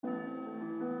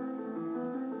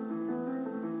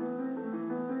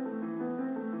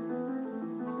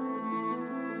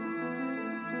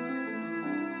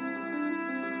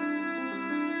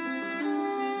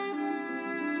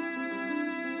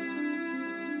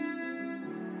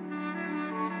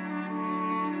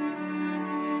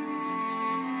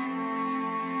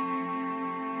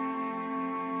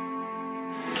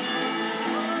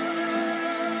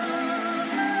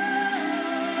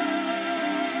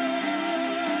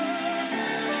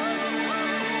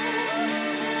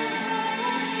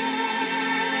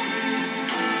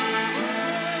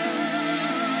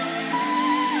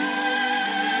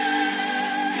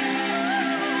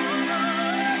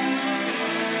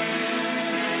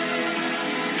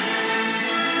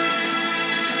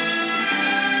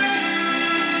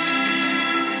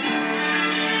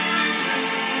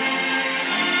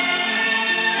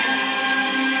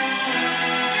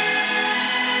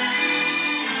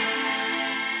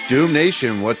Doom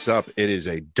Nation, what's up? It is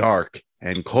a dark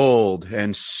and cold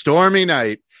and stormy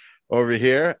night over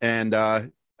here. And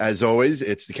as always,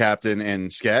 it's the captain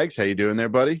and Skaggs. How you doing there,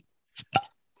 buddy?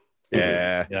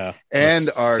 Yeah. And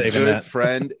our good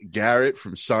friend Garrett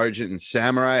from Sergeant and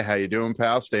Samurai. How you doing,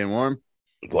 pal? Staying warm?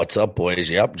 What's up, boys?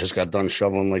 Yep, just got done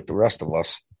shoveling like the rest of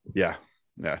us. Yeah.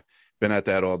 Been at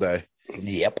that all day.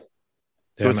 Yep.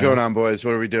 So what's going on, boys?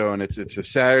 What are we doing? It's a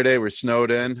Saturday. We're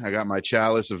snowed in. I got my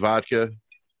chalice of vodka.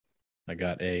 I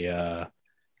got a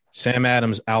Sam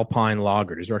Adams Alpine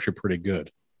Lager. These are actually pretty good.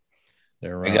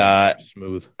 They're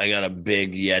smooth. I got a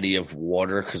big Yeti of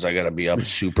water because I got to be up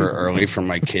super early for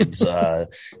my kids'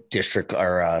 district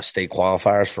or state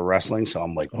qualifiers for wrestling. So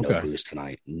I'm like, no booze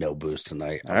tonight.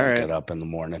 All right. Get up in the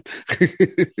morning.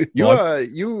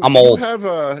 I'm old. You have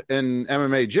an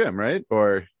MMA gym, right?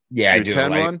 Or yeah, I do.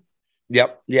 One?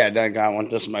 Yep. Yeah, I got one.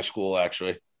 This is my school,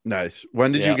 actually. Nice.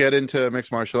 When did you get into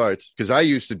mixed martial arts? Because I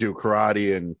used to do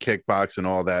karate and kickbox and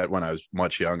all that when I was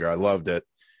much younger. I loved it.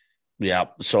 Yeah.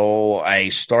 So I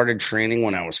started training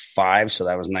when I was 5. So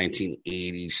that was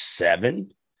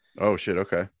 1987. Oh, shit.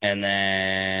 Okay. And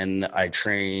then I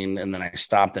trained and then I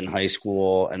stopped in high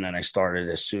school. And then I started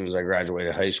as soon as I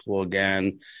graduated high school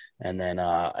again. And then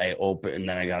I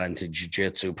got into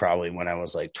jiu-jitsu probably when I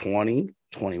was like 20,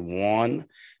 21.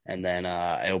 And then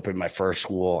I opened my first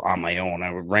school on my own.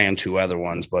 I ran 2 other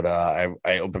ones, but I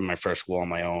opened my first school on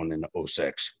my own in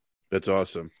 2006. That's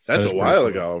awesome. That's a while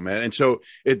ago, man. And so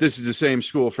this is the same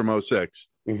school from 06.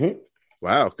 Mm-hmm.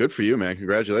 Wow. Good for you, man.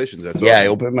 Congratulations. That's awesome. I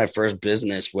opened my first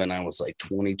business when I was like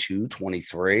 22,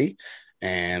 23.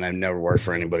 And I've never worked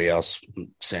for anybody else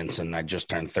since. And I just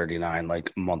turned 39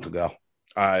 like a month ago.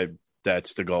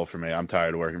 That's the goal for me. I'm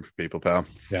tired of working for people, pal.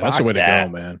 Yeah, that's the way to go,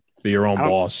 man. Be your own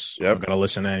boss. Yep. You don't got to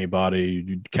listen to anybody.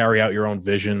 You carry out your own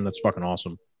vision. That's fucking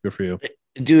awesome. Good for you.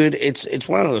 Dude, it's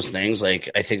one of those things.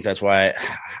 Like, I think that's why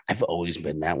I've always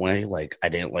been that way. Like, I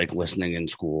didn't like listening in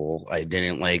school. I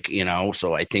didn't like,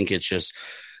 so I think it's just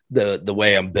the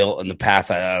way I'm built and the path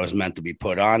that I was meant to be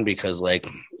put on, because like,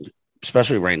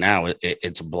 especially right now,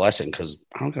 it's a blessing because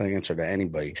I don't got to answer to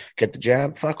anybody. Get the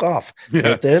jab, fuck off. Yeah.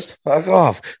 Get this, fuck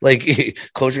off. Like,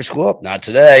 close your school up, not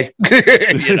today.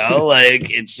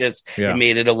 Like it's just It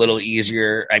made it a little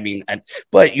easier. I mean,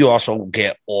 but you also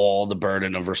get all the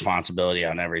burden of responsibility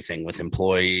on everything with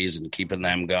employees and keeping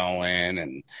them going,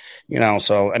 and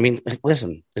So I mean,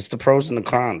 listen, it's the pros and the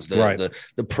cons. The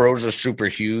pros are super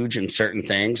huge in certain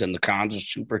things, and the cons are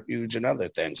super huge in other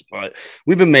things. But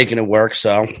we've been making it work,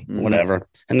 so. Whatever.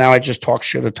 And now I just talk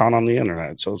shit a ton on the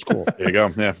internet, so it's cool. There you go.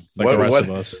 Yeah. Like the rest of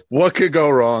us. What could go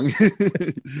wrong?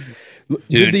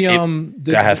 Dude,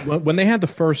 when they had the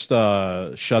first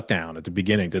shutdown at the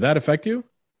beginning, did that affect you?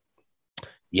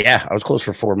 Yeah, I was closed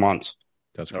for 4 months.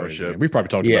 That's crazy. We've probably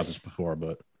talked about this before,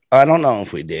 but I don't know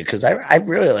if we did, because I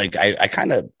really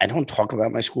I don't talk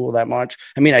about my school that much.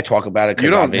 I mean, I talk about it. You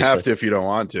don't have to if you don't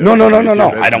want to. No.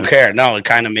 I don't care. No,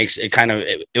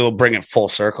 it will bring it full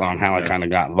circle on how I kind of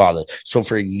got involved. So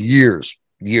for years,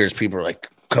 people are like,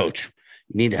 Coach,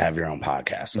 you need to have your own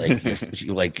podcast.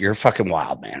 Like, you're a fucking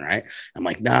wild man, right? I'm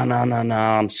like, no.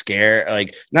 I'm scared.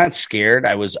 Like, not scared.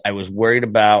 I was worried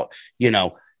about,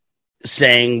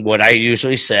 saying what I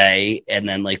usually say, and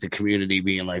then like the community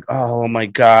being like, oh my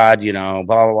God, blah,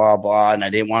 blah, blah, blah. And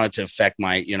I didn't want it to affect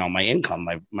my, my income,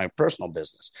 my personal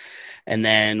business. And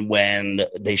then when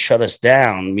they shut us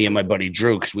down, me and my buddy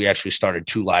Drew, because we actually started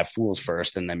 2 Live Fools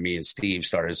first, and then me and Steve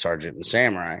started Sergeant and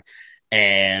Samurai.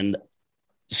 And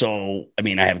so, I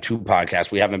mean, I have 2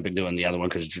 podcasts. We haven't been doing the other one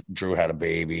because Drew had a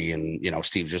baby, and,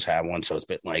 Steve just had one. So it's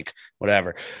been like,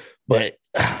 whatever. But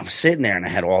I'm sitting there and I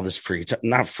had all this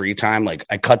not free time. Like,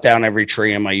 I cut down every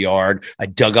tree in my yard. I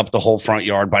dug up the whole front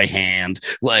yard by hand.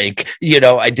 Like,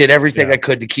 I did everything I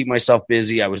could to keep myself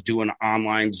busy. I was doing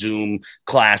online Zoom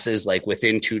classes. Like,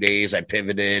 within 2 days, I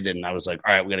pivoted and I was like,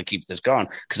 all right, we're going to keep this going.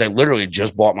 Because I literally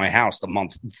just bought my house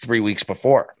 3 weeks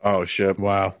before. Oh, shit.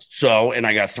 Wow. So, and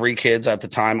I got 3 kids at the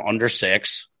time under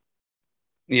 6.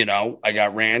 I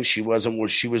got Rand. She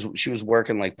was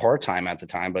working like part-time at the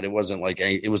time, but it wasn't like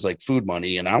it was like food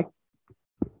money,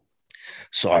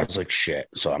 So I was like, shit.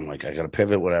 So I'm like, I got to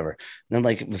pivot, whatever. And then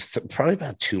like probably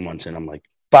about 2 months in, I'm like,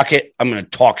 fuck it. I'm going to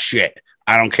talk shit.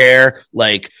 I don't care.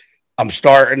 Like, I'm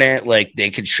starting it. Like, they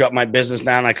could shut my business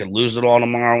down. I could lose it all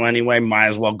tomorrow anyway. Might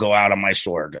as well go out on my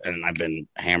sword. And I've been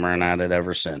hammering at it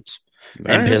ever since.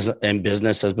 And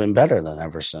business has been better than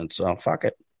ever since. So fuck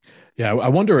it. Yeah, I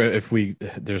wonder if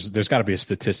there's got to be a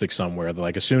statistic somewhere that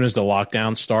like as soon as the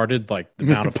lockdown started, like the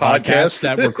amount of podcasts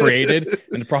that were created,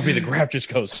 and probably the graph just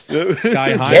goes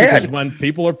sky high because when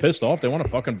people are pissed off, they want to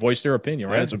fucking voice their opinion,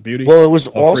 right? It's a beauty. Well, it was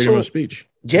of also freedom of speech.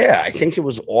 Yeah, I think it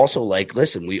was also like,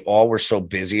 listen, we all were so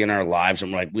busy in our lives,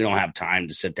 and we're like, we don't have time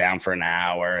to sit down for an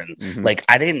hour. And like,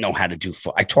 I didn't know how to do.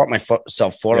 I taught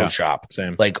myself Photoshop,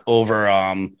 same. like over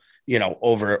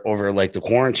over like the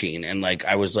quarantine, and like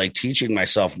I was like teaching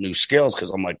myself new skills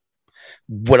because I'm like,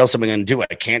 what else am I going to do?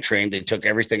 I can't train. They took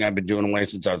everything I've been doing away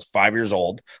since I was 5 years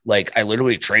old. Like I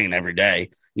literally train every day,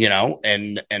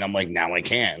 and I'm like, now I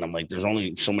can. And I'm like, there's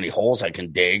only so many holes I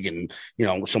can dig and,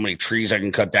 so many trees I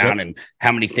can cut down and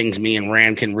how many things me and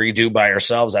Rand can redo by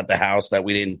ourselves at the house that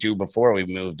we didn't do before we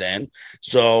moved in.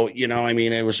 So,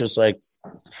 it was just like,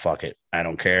 fuck it. I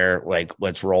don't care. Like,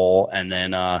 let's roll. And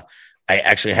then, I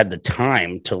actually had the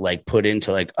time to like put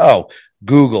into like,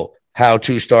 Google how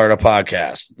to start a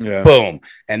podcast. Yeah. Boom.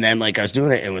 And then like I was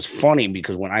doing it. It was funny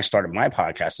because when I started my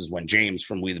podcast is when James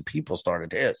from We the People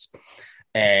started his.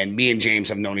 And me and James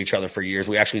have known each other for years.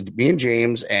 Me and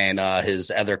James and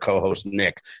his other co-host,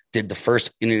 Nick, did the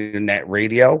first internet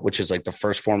radio, which is like the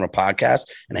first form of podcast.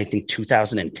 And I think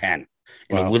 2010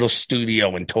 in a little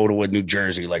studio in Totalwood, New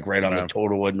Jersey, like right on the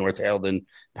Totalwood, North Halden,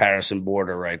 Patterson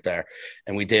border right there.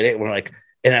 And we did it. We're like,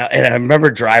 and I remember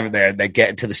driving there and they get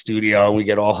into the studio and we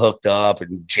get all hooked up.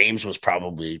 And James was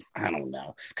probably, I don't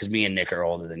know, because me and Nick are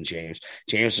older than James.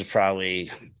 James was probably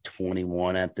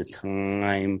 21 at the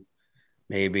time,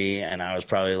 maybe. And I was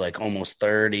probably like almost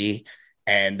 30.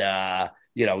 And,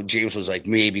 James was like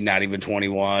maybe not even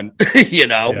 21,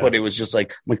 but it was just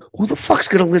like, who the fuck's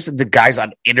going to listen to guys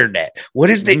on internet? What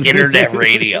is the internet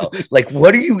radio? Like,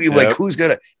 what are you like? Who's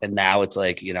going to? And now it's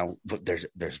like,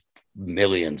 there's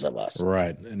millions of us,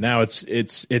 right? And now it's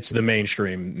the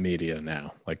mainstream media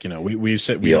now. Like we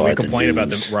complain about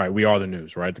them, right? We are the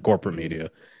news, right? The corporate media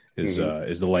is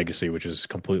the legacy, which is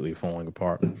completely falling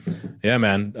apart. Yeah,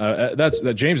 man.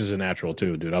 James is a natural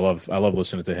too, dude. I love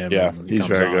listening to him. Yeah, he's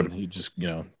very good. He just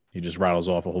he just rattles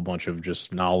off a whole bunch of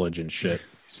just knowledge and shit.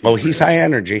 He's high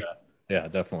energy. Yeah,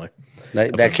 definitely.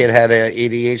 That kid had a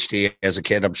ADHD as a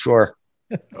kid, I'm sure.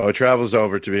 It travels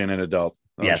over to being an adult.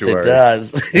 Yes, it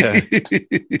does. Yeah.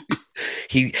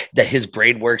 His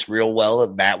brain works real well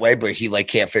in that way, but he like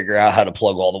can't figure out how to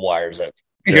plug all the wires in.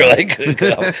 You're like,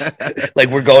 like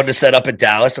we're going to set up in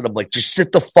Dallas, and I'm like, just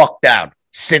sit the fuck down,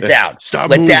 sit down,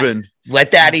 stop moving. Let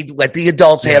the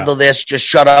adults handle this. Just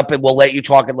shut up, and we'll let you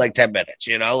talk in like 10 minutes.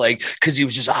 Like because he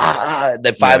was just and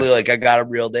then finally like I got him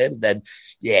reeled in. And then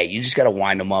you just got to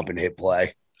wind him up and hit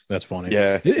play. That's funny.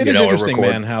 Yeah, it is interesting,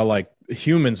 man. How like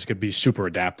humans could be super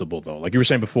adaptable, though. Like you were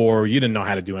saying before, you didn't know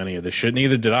how to do any of this shit.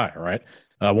 Neither did I. Right.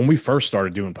 When we first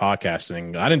started doing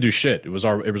podcasting, I didn't do shit. It was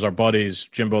our buddies,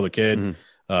 Jimbo the Kid,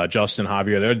 Justin,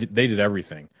 Javier. They did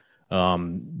everything.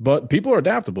 But people are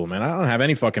adaptable, man. I don't have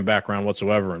any fucking background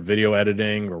whatsoever in video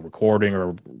editing or recording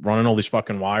or running all these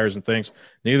fucking wires and things.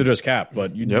 Neither does Cap.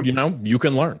 But you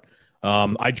can learn.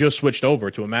 I just switched over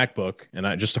to a MacBook and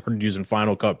I just started using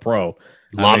Final Cut Pro.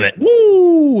 Love it.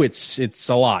 Woo! It's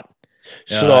a lot.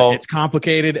 So it's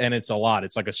complicated and it's a lot.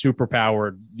 It's like a super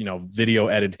powered, video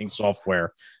editing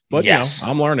software. But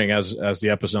I'm learning as the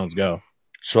episodes go.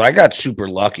 So I got super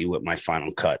lucky with my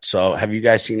Final Cut. So have you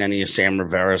guys seen any of Sam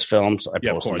Rivera's films? I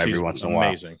post them every once in a while.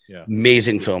 Amazing. Yeah.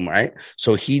 Amazing film, right?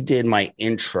 So he did my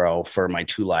intro for my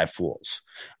 2 Live Fools.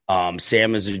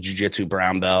 Sam is a jiu-jitsu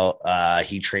brown belt.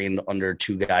 He trained under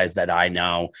 2 guys that I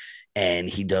know, and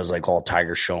he does like all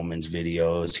Tiger Showman's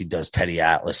videos. He does Teddy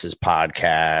Atlas's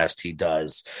podcast. He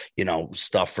does,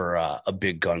 stuff for a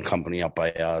big gun company up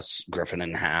by us, Griffin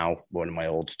and Howe, one of my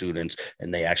old students.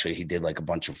 And he did like a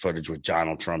bunch of footage with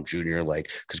Donald Trump Jr.,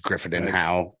 like, because Griffin and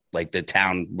Howe, like the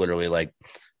town literally like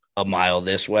a mile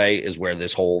this way is where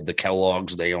the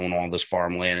Kellogg's, they own all this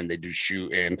farmland and they do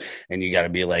shooting, and you got to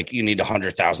be like, you need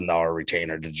 $100,000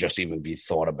 retainer to just even be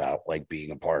thought about like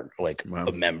being a part, like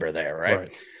a member there.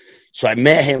 Right. So I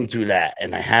met him through that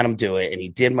and I had him do it and he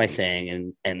did my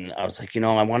thing. And I was like,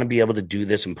 I want to be able to do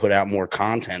this and put out more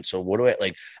content. So what do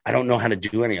I don't know how to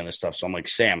do any of this stuff. So I'm like,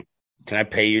 Sam, can I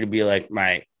pay you to be like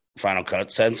my Final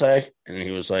Cut sensei? And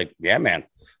he was like, yeah, man.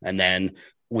 And then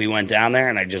we went down there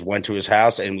and I just went to his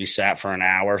house and we sat for an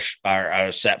hour, or I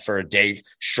was set for a day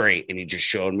straight. And he just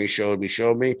showed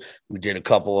me. We did a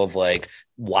couple of like,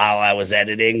 while I was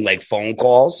editing, like phone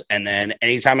calls. And then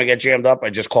anytime I get jammed up, I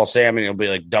just call Sam and he'll be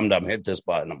like, dum, hit this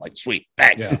button. I'm like, sweet,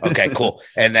 bang. Yeah. Okay, cool.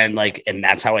 And then and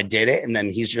that's how I did it. And then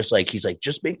he's like,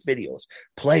 just make videos,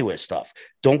 play with stuff.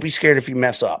 Don't be scared if you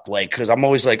mess up. Like, cause I'm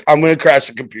always like, I'm going to crash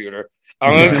the computer.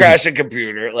 I'm going to crash a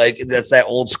computer. Like that's that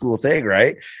old school thing.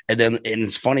 Right. And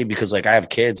it's funny because like I have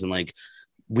kids and like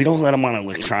we don't let them on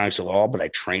electronics at all, but I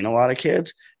train a lot of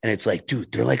kids. And it's like,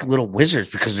 dude, they're like little wizards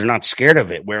because they're not scared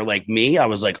of it. Where like me, I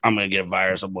was like, I'm going to get a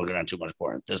virus. I'm looking at too much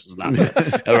porn. This is not good.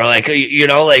 And we're like, you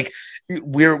know, like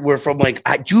we're from like,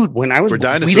 dude, when I was, we're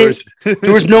dinosaurs.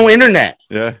 There was no internet.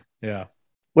 Yeah. Yeah.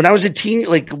 When I was a teen,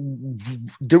 like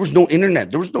there was no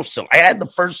internet. There was no cell. I had the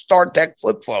first StarTech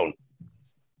flip phone.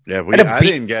 Yeah. I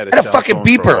didn't get a fucking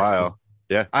beeper for a while.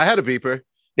 Yeah. I had a beeper.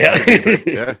 Yeah.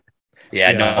 Yeah. Yeah.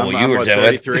 I know what you were doing.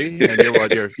 33 and you're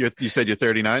what? You said you're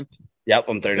 39? Yep.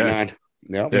 I'm 39. Yeah.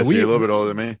 Yep. Yeah, so you're a little bit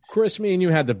older than me. Chris, me and you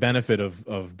had the benefit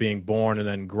of being born and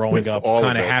then growing up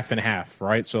kind of half and half,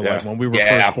 right? So like when we were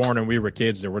first born and we were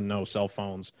kids, there were no cell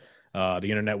phones. The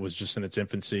internet was just in its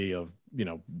infancy of, you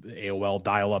know, AOL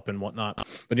dial up and whatnot.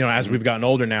 But, you know, as we've gotten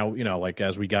older now, you know, like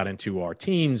as we got into our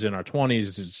teens and our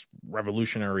 20s, it's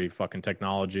revolutionary fucking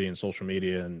technology and social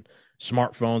media and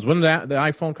smartphones. When did the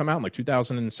iPhone come out? In like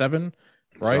 2007?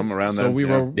 Right. Something around so then. we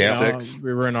were six.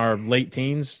 We were in our late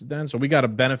teens then. So we got a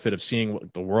benefit of seeing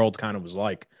what the world kind of was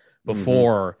like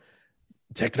before.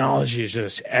 Technology is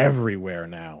just everywhere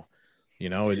now. You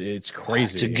know, it's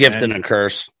crazy. It's a gift and a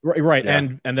curse. Right. Yeah.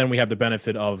 And then we have the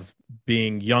benefit of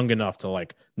being young enough to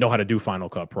like know how to do Final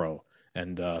Cut Pro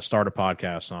and start a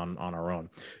podcast on our own.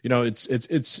 You know, it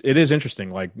is interesting,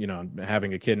 like, you know,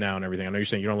 having a kid now and everything. I know you're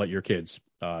saying you don't let your kids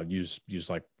use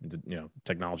like, you know,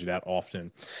 technology that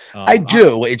often. I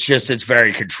do. It's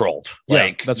very controlled.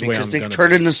 Like, that's the way because they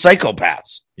turn into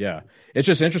psychopaths. Yeah. It's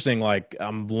just interesting. Like,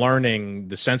 I'm learning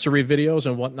the sensory videos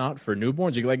and whatnot for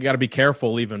newborns. You got to be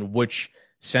careful even which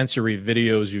sensory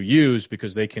videos you use,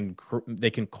 because they can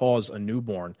cause a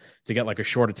newborn to get like a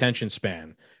short attention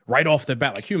span right off the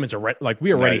bat. Like humans are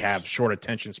we already have short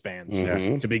attention spans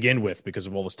to begin with because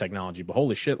of all this technology. But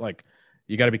holy shit, like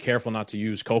you got to be careful not to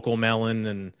use Coco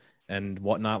Melon and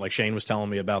whatnot. Like Shane was telling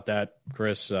me about that,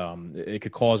 Chris. It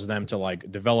could cause them to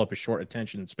like develop a short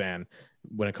attention span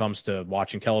when it comes to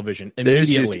watching television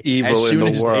immediately. There's just evil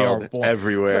in the world. It's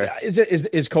everywhere.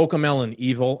 Is Coco Melon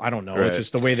evil? I don't know. Right. It's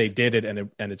just the way they did it,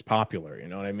 and it's popular. You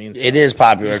know what I mean? So it is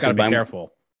popular. You just got to be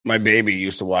careful. My baby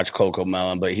used to watch Coco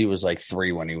Melon, but he was like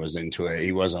 3 when he was into it.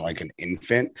 He wasn't like an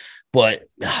infant, but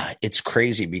it's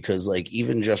crazy because like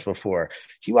even just before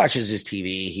he watches his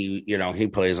TV, he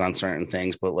plays on certain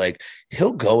things, but like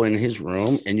he'll go in his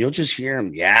room and you'll just hear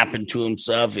him yapping to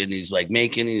himself and he's like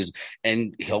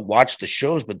and he'll watch the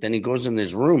shows, but then he goes in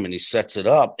his room and he sets it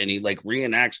up and he like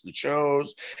reenacts the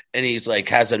shows and he's like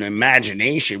has an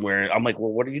imagination where I'm like,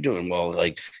 well, what are you doing? Well,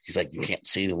 like he's like, you can't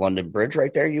see the London Bridge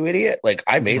right there, you idiot. Like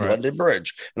I made London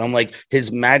Bridge. And I'm like, his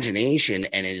imagination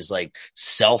and his like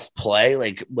self-play,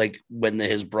 like when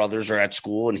his brothers are at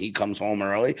school and he comes home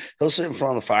early, he'll sit in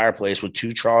front of the fireplace with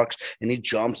 2 chalks and he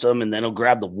jumps them and then he'll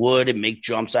grab the wood and make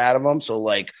jumps out of them. So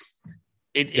like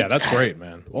that's great,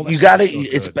 man. Well, you got to.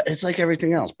 It's like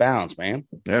everything else, balance, man.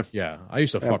 Yeah. I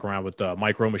used to fuck around with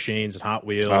Micro Machines and Hot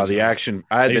Wheels. Oh, the action!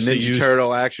 I had the Ninja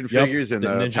Turtle action figures and the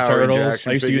Ninja Turtles.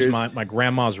 I used to use my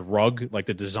grandma's rug, like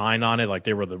the design on it, like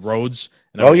they were the roads.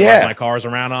 And I drive my cars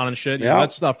around on and shit. Yeah,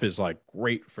 that stuff is like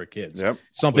great for kids. Yep.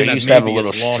 Something that used to have a maybe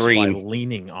little is lost stream by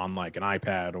leaning on like an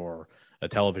iPad or a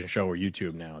television show or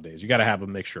YouTube nowadays. You got to have a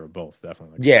mixture of both,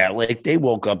 definitely. Yeah, like they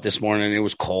woke up this morning and it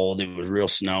was cold. It was real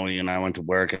snowy, and I went to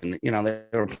work, and they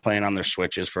were playing on their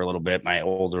Switches for a little bit. My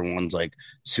older one's like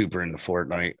super into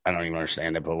Fortnite. I don't even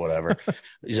understand it, but whatever.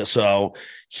 So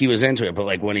he was into it, but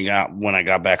like when I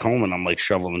got back home and I'm like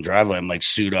shoveling the driveway, I'm like,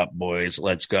 suit up, boys,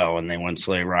 let's go. And they went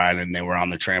sleigh ride and they were on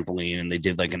the trampoline and they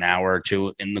did like an hour or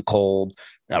two in the cold.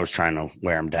 I was trying to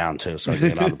wear them down too, so I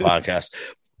could get on the podcast.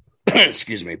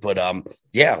 Excuse me. But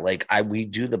we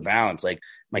do the balance. Like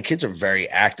my kids are very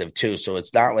active too. So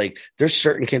it's not like there's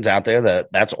certain kids out there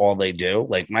that's all they do.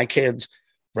 Like my kids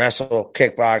wrestle,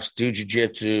 kickbox, do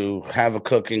jujitsu, have a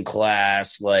cooking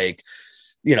class, like,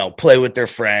 play with their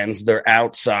friends. They're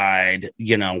outside,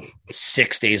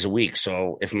 6 days a week.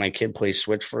 So if my kid plays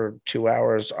Switch for 2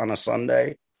 hours on a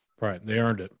Sunday. Right. They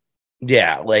earned it.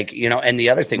 Yeah. Like, and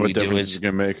the other thing we do is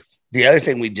going to make. The other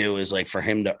thing we do is like for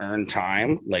him to earn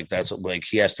time, like that's like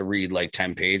he has to read like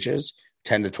 10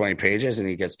 to 20 pages, and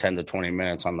he gets 10 to 20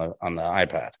 minutes on the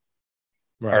iPad.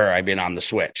 Right. Or on the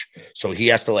Switch. So he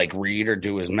has to like read or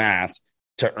do his math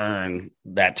to earn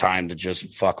that time to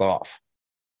just fuck off.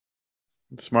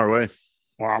 Smart way.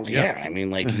 Well, yeah. I mean,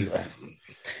 like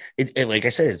like I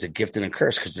said, it's a gift and a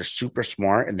curse because they're super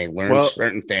smart and they learn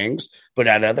certain things. But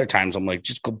at other times, I'm like,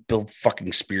 just go build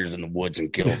fucking spears in the woods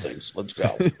and kill things. Let's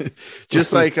go.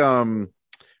 Just like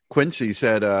Quincy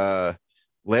said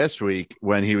last week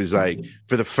when he was like,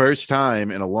 for the first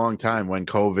time in a long time when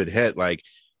COVID hit, like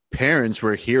parents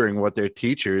were hearing what their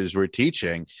teachers were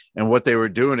teaching and what they were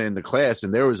doing in the class.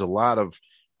 And there was a lot of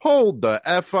hold the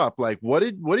F up. Like, what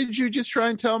did you just try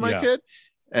and tell my kid?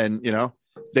 And, you know,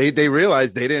 they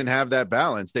realized they didn't have that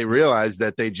balance. They realized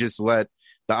that they just let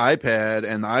the iPad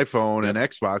and the iPhone and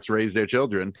Xbox raise their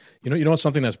children. You know what's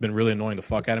something that's been really annoying the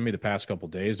fuck out of me the past couple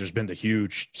of days? There's been the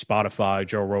huge Spotify,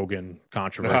 Joe Rogan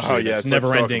controversy. Oh, yes, it's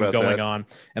never ending going on.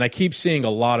 And I keep seeing a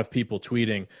lot of people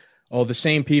tweeting, oh, the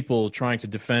same people trying to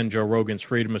defend Joe Rogan's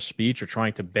freedom of speech are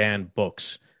trying to ban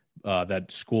books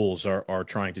that schools are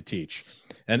trying to teach.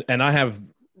 And I have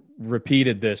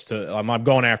repeated this to I'm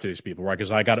going after these people, right?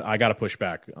 Because I got to push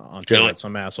back on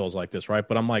some assholes like this, right?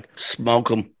 But I'm like, smoke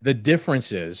them. The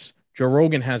difference is Joe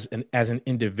Rogan has as an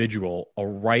individual a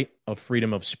right of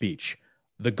freedom of speech.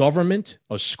 The government,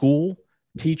 a school,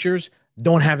 teachers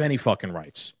don't have any fucking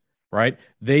rights, right?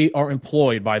 They are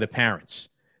employed by the parents.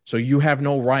 So you have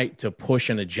no right to push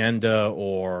an agenda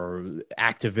or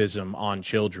activism on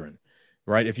children,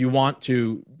 right? If you want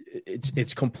to,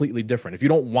 it's completely different. If you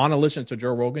don't want to listen to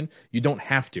Joe Rogan, you don't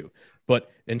have to. But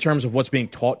in terms of what's being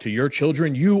taught to your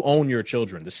children, you own your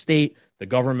children. The state, the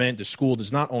government, the school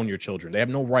does not own your children. They have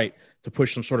no right to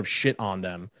push some sort of shit on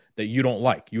them that you don't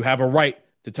like. You have a right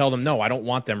to tell them, no, I don't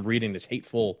want them reading this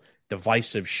hateful,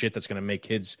 divisive shit that's going to make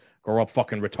kids grow up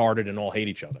fucking retarded and all hate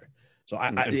each other. So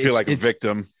I feel like a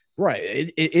victim.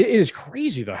 Right. It is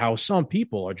crazy, though, how some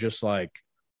people are just like,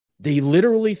 they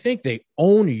literally think they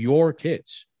own your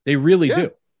kids. They really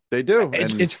do. They do.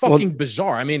 It's fucking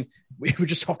bizarre. I mean, we were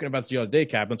just talking about this the other day,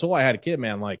 Cap. Until I had a kid,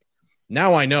 man, like,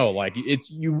 now I know, like, it's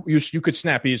you could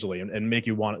snap easily and make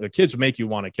you want, the kids make you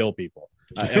want to kill people.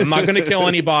 I'm not going to kill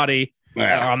anybody.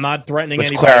 I'm not threatening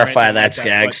anybody. Let's clarify that,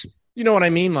 Skaggs. You know what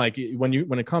I mean? Like, when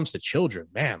it comes to children,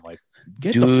 man, like,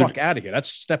 get the fuck out of here. That's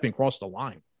stepping across the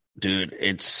line. Dude,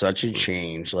 it's such a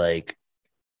change. Like,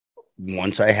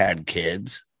 once I had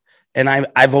kids, and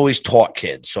I've always taught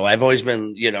kids, so I've always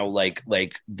been, you know, like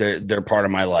they're part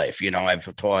of my life. You know,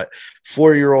 I've taught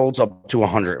 4-year-olds up to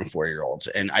 104-year-olds,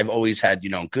 and I've always had, you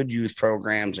know, good youth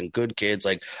programs and good kids.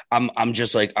 Like, I'm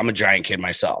just like, I'm a giant kid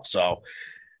myself. So,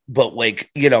 but like,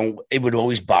 you know, it would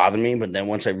always bother me. But then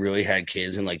once I really had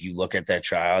kids, and like, you look at that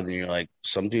child, and you're like,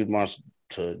 some dude wants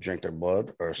to drink their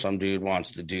blood, or some dude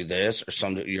wants to do this, or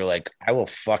you're like, I will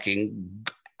fucking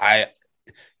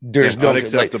there's no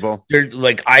unacceptable.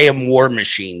 Like I am War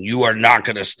Machine. You are not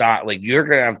going to stop. Like, you're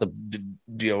going to have to,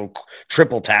 you know,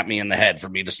 triple tap me in the head for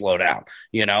me to slow down,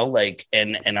 you know, like,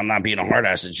 and I'm not being a hard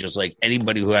ass. It's just like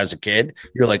anybody who has a kid,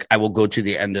 you're like, I will go to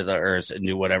the end of the earth and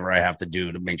do whatever I have to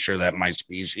do to make sure that my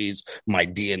species, my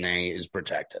DNA is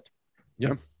protected.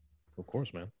 Yeah, of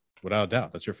course, man. Without a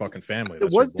doubt. That's your fucking family.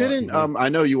 I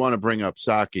know you want to bring up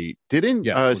Psaki.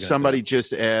 Didn't somebody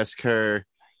just ask her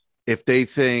if they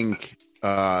think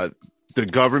the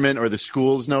government or the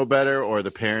schools know better or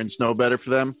the parents know better for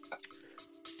them?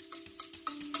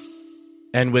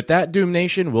 And with that, Doom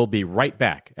Nation, we'll be right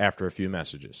back after a few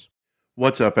messages.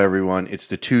 What's up, everyone? It's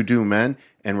the Two Doom Men,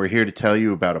 and we're here to tell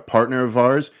you about a partner of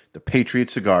ours, the Patriot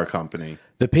Cigar Company.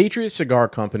 The Patriot Cigar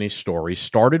Company's story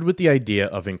started with the idea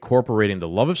of incorporating the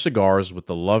love of cigars with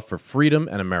the love for freedom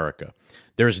and America.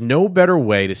 There is no better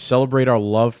way to celebrate our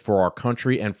love for our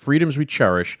country and freedoms we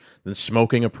cherish than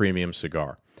smoking a premium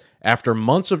cigar. After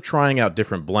months of trying out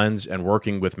different blends and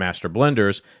working with master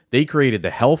blenders, they created the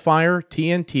Hellfire,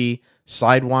 TNT,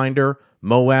 Sidewinder,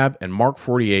 Moab, and Mark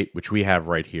 48, which we have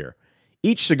right here.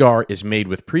 Each cigar is made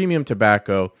with premium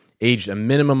tobacco, aged a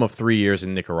minimum of 3 years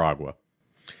in Nicaragua.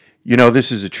 You know,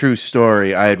 this is a true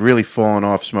story. I had really fallen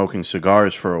off smoking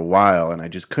cigars for a while, and I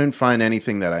just couldn't find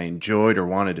anything that I enjoyed or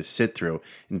wanted to sit through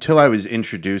until I was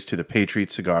introduced to the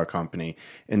Patriot Cigar Company,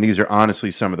 and these are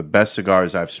honestly some of the best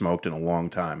cigars I've smoked in a long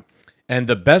time. And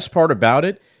the best part about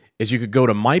it is you could go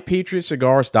to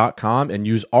mypatriotcigars.com and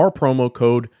use our promo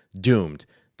code DOOMED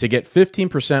to get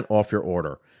 15% off your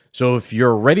order. So if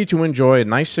you're ready to enjoy a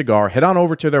nice cigar, head on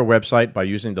over to their website by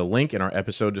using the link in our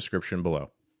episode description below.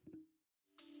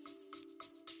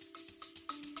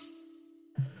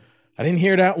 I didn't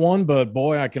hear that one, but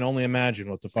boy, I can only imagine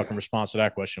what the fucking response to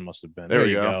that question must have been. There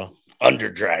you go. Under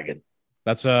Dragon.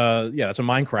 That's a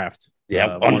Minecraft.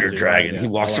 Yeah, Under Dragon. He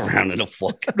walks around in a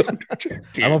fucking Under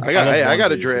Dragon. I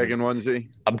got a dragon onesie.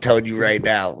 I'm telling you right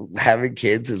now, having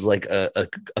kids is like a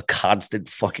constant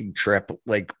fucking trip,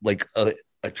 like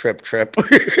a trip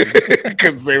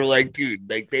because they were like, dude,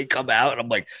 like they come out and I'm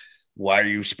like, why are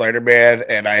you Spider-Man?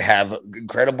 And I have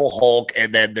Incredible Hulk,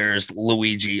 and then there's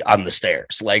Luigi on the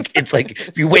stairs. Like, it's like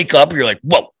if you wake up, you're like,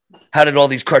 whoa, how did all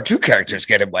these cartoon characters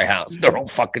get in my house? They're all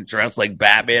fucking dressed like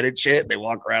Batman and shit. They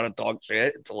walk around and talk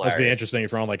shit. It's hilarious. Must be interesting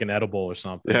if you're on like an edible or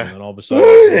something, Yeah. and then all of a sudden,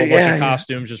 there's a whole bunch of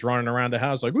costumes just running around the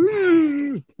house, like,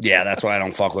 woo! Yeah, that's why I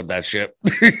don't fuck with that shit.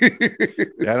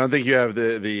 Yeah, I don't think you have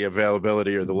the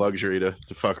availability or the luxury to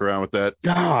fuck around with that.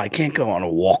 No, I can't go on a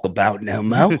walkabout no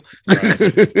more.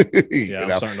 Yeah,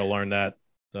 I'm starting to learn that.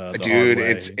 The Dude, hard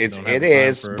way. it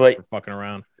is, but for fucking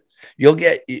around. you'll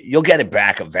get it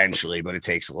back eventually, but it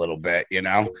takes a little bit, you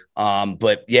know.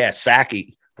 But yeah,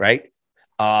 Saki, right?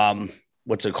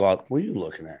 What's it called? What are you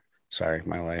looking at? Sorry,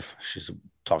 my wife. She's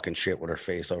talking shit with her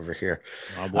face over here.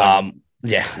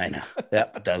 Yeah, I know.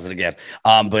 Yep, does it again.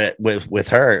 But with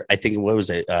her, I think what was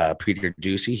it? Peter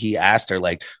Ducey. He asked her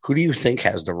like, "Who do you think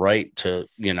has the right to,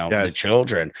 the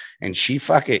children?" And she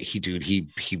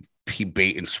he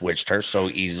bait and switched her so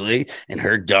easily, and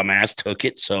her dumbass took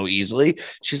it so easily.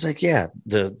 She's like, "Yeah,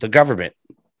 the government."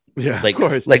 Yeah, like, of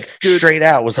course. Like Dude, straight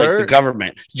out was like the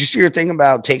government. Did you see your thing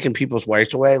about taking people's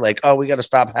rights away? Like, oh, we got to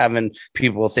stop having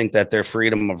people think that their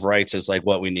freedom of rights is like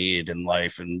what we need in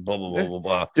life and blah, blah, blah, blah,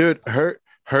 blah. Dude,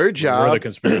 her job. We're the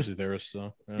conspiracy theorists,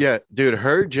 so yeah, dude,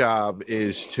 her job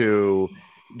is to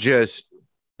just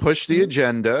push the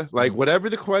agenda. Like whatever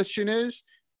the question is,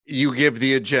 you give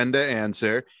the agenda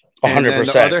answer. 100%. And then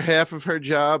the other half of her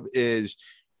job is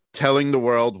telling the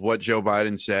world what Joe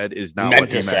Biden said is not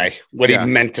what he meant. What he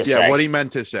meant to say. Yeah, what he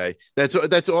meant to say.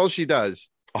 That's all she does.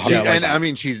 And I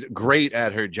mean, she's great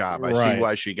at her job. I see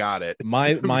why she got it.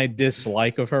 My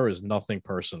dislike of her is nothing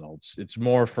personal. It's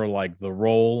more for like the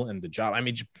role and the job. I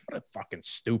mean, what a fucking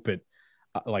stupid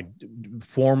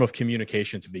form of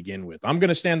communication to begin with. I'm going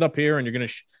to stand up here and you're going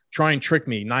to try and trick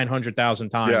me 900,000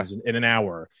 times in an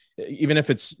hour, even if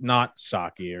it's not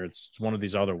Saki or it's one of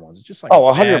these other ones. It's just like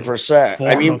 100%.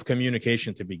 Form of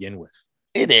communication to begin with.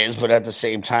 It is, but at the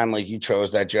same time, like you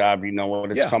chose that job, you know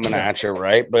what it's coming at you,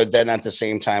 right? But then at the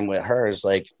same time with her, it's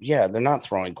like, they're not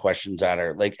throwing questions at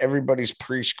her. Like everybody's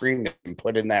pre-screened and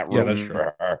put in that room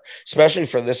for her, especially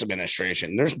for this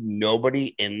administration. There's nobody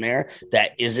in there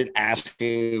that isn't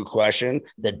asking a question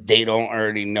that they don't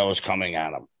already know is coming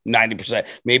at them. 90%.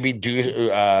 Maybe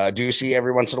Ducey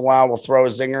every once in a while will throw a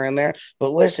zinger in there. But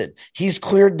listen, he's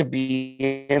cleared to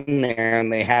be in there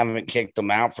and they haven't kicked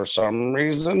him out for some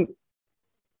reason.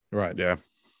 Right. Yeah.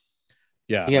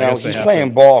 Yeah. He's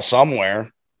playing ball somewhere.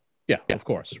 Yeah, of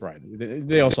course. Right.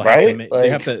 They also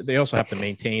have to they also have to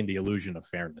maintain the illusion of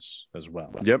fairness as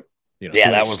well. Yep.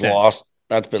 That was lost.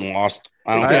 That's been lost.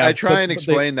 I try and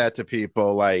explain that to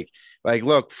people. Like,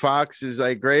 look, Fox is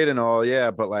like great and all.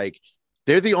 Yeah. But like,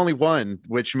 they're the only one,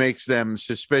 which makes them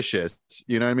suspicious.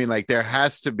 You know what I mean? Like there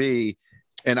has to be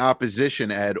an opposition,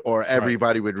 Ed, or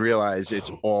everybody would realize it's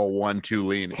all one too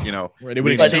lean, Right. It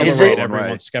would accelerate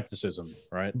everyone's skepticism,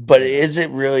 right? But is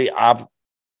it really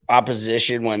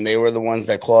opposition when they were the ones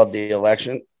that called the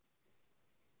election?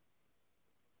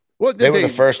 Well, they were the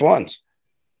first ones.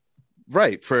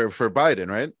 Right, for Biden,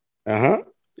 right? Uh-huh.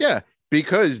 Yeah,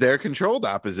 because they're controlled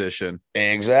opposition.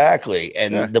 Exactly.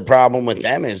 And the problem with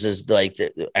them is like,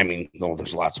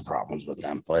 there's lots of problems with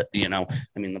them, but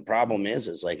the problem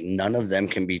is like none of them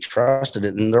can be trusted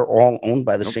and they're all owned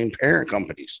by the same parent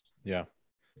companies. Yeah.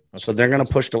 So they're going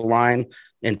to push the line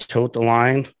and tote the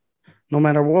line no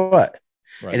matter what.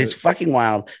 Right. And it's fucking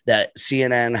wild that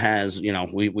CNN has,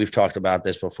 we've talked about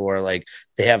this before. Like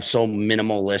they have so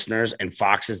minimal listeners and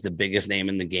Fox is the biggest name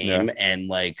in the game. Yeah. And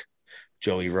like,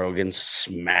 Joey Rogan's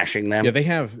smashing them. Yeah, they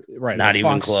have not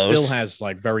even Fox close. Still has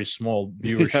like very small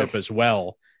viewership as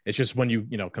well. It's just when you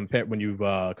compare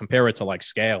it to like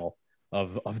scale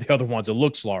of the other ones, it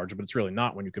looks large, but it's really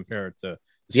not when you compare it to.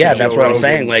 That's what I'm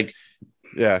saying. Like,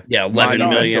 11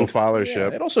 million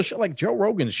followership. It also like Joe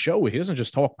Rogan's show. He doesn't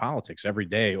just talk politics every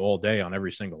day, all day on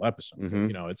every single episode.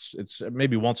 Mm-hmm. It's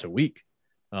maybe once a week.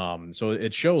 So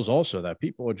it shows also that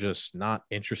people are just not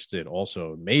interested.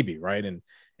 Also, maybe right and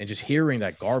just hearing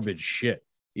that garbage shit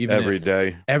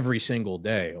every single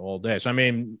day, all day. So, I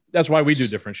mean, that's why we do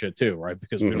different shit too, right?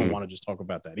 Because we don't want to just talk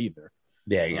about that either.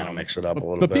 Yeah, you got to mix it up a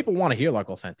little bit. But people want to hear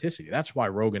like authenticity. That's why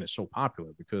Rogan is so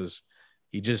popular because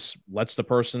he just lets the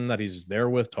person that he's there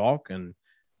with talk and,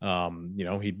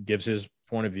 he gives his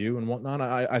point of view and whatnot.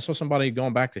 I saw somebody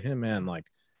going back to him, man, like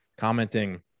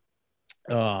commenting.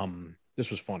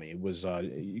 This was funny. It was,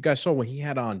 you guys saw when he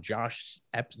had on Josh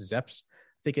Zepps.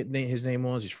 I think his name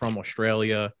was. He's from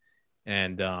Australia,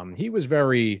 and he was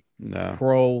very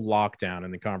pro lockdown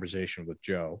in the conversation with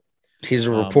Joe. He's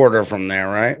a reporter from there,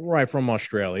 right? Right, from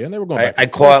Australia, and they were going back. I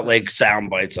caught like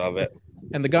sound bites of it,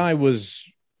 and the guy was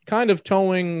kind of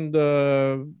towing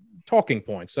the talking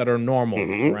points that are normal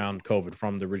around COVID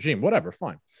from the regime, whatever,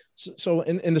 fine. So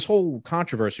in this whole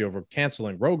controversy over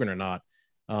canceling Rogan or not,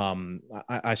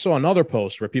 I saw another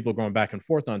post where people are going back and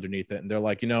forth underneath it, and they're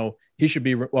like, he should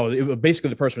be, basically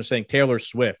the person was saying Taylor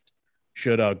Swift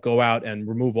should go out and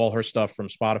remove all her stuff from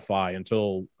Spotify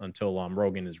until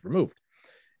Rogan is removed.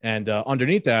 And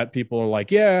underneath that, people are like,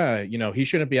 yeah, he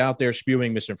shouldn't be out there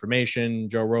spewing misinformation,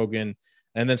 Joe Rogan.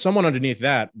 And then someone underneath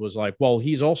that was like, well,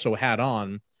 he's also had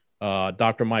on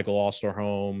Dr. Michael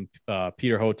Osterholm,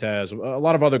 Peter Hotez, a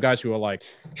lot of other guys who are like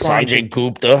Sanjay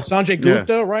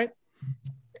Gupta, right?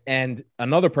 And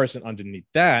another person underneath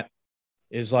that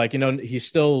is like, he's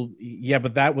still,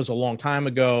 but that was a long time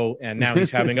ago. And now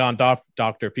he's having on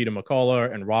Dr. Peter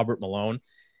McCullough and Robert Malone.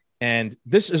 And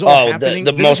this is all happening.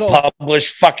 The most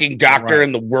published fucking doctor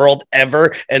in the world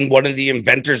ever, and one of the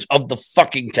inventors of the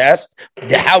fucking test.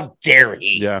 How dare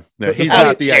he? Yeah, he's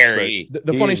not the expert.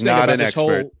 The funniest thing about this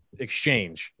whole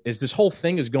exchange is this whole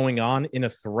thing is going on in a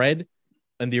thread,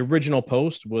 and the original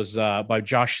post was by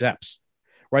Josh Sepps,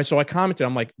 right? So I commented,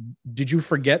 I'm like, did you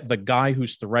forget the guy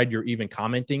whose thread you're even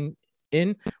commenting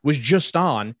in was just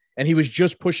on, and he was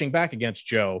just pushing back against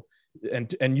Joe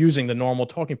and using the normal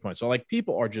talking points. So like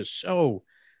people are just so,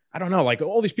 I don't know, like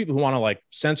all these people who want to like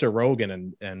censor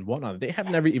Rogan and whatnot, they have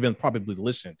never even probably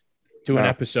listened to an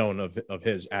episode of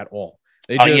his at all.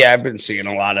 I've been seeing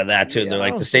a lot of that too. They're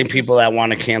like the same people that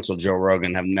want to cancel Joe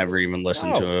Rogan have never even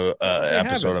listened to an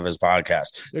episode of his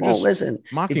podcast. They're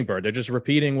just Mockingbird. They're just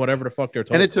repeating whatever the fuck they're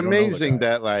told. And it's amazing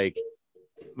that like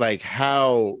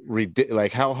how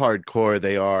hardcore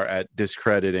they are at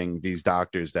discrediting these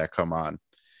doctors that come on.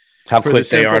 How quick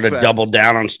they are to double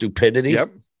down on stupidity.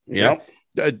 Yep.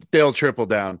 They'll triple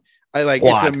down.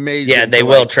 It's amazing. Yeah, they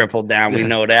will triple down. We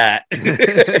know that.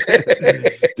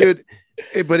 Dude,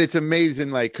 but it's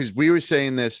amazing, like, because we were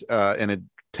saying this in a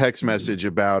text message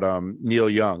about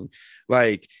Neil Young.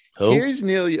 Like, here's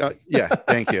Neil Young. Yeah,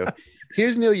 thank you.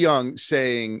 Here's Neil Young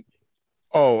saying,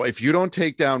 oh, if you don't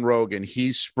take down Rogan,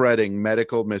 he's spreading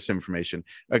medical misinformation.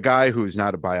 A guy who's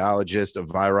not a biologist, a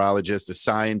virologist, a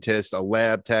scientist, a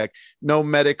lab tech, no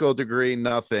medical degree,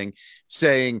 nothing,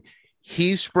 saying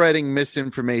he's spreading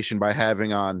misinformation by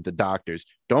having on the doctors.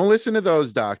 Don't listen to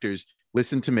those doctors.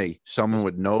 Listen to me, someone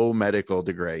with no medical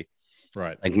degree.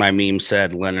 Right. Like my meme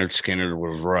said, Leonard Skinner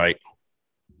was right.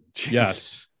 Jeez.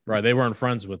 Yes. Right, they weren't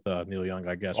friends with Neil Young,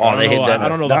 I guess. Oh, I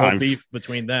don't know the whole beef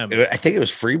between them. I think it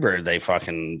was Freebird. They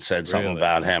fucking said something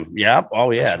about him. Yep. Oh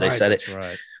yeah, they said it.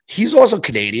 Right. He's also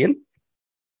Canadian.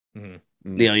 Mm-hmm.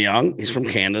 Neil Young. He's from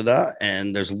Canada,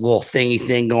 and there's a little thingy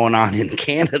thing going on in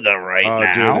Canada right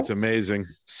now. Dude, it's amazing.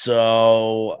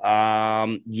 So,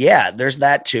 there's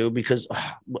that too. Because,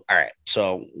 all right,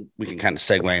 so we can kind of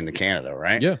segue into Canada,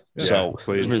 right? Yeah. So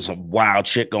there's been some wild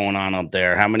shit going on up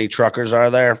there. How many truckers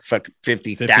are there?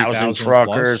 50,000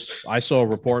 truckers. Plus. I saw a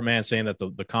report, man, saying that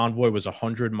the convoy was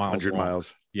 100 miles. 100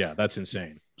 miles. Yeah, that's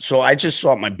insane. So I just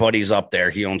saw my buddies up there.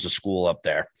 He owns a school up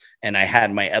there. And I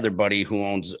had my other buddy who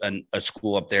owns a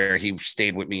school up there. He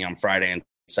stayed with me on Friday and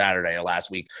Saturday of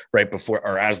last week, right before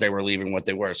or as they were leaving what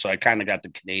they were. So I kind of got the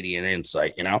Canadian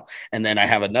insight, And then I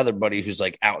have another buddy who's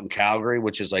like out in Calgary,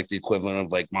 which is like the equivalent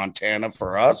of like Montana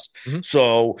for us. Mm-hmm.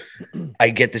 So I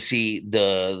get to see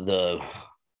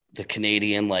the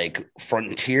Canadian like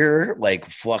frontier, like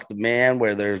fuck the man,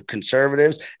 where they're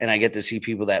conservatives, and I get to see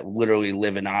people that literally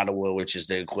live in Ottawa, which is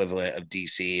the equivalent of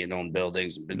DC, and own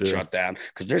buildings and been shut down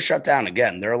because they're shut down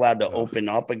again. They're allowed to open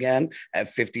up again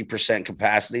at 50%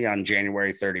 capacity on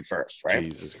January 31st, right?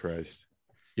 Jesus Christ.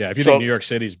 Yeah, if you think New York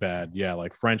City's bad,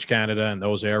 like French Canada and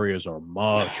those areas are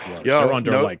much worse. They're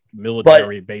under like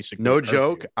military basic. No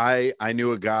joke. I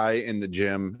knew a guy in the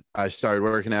gym. I started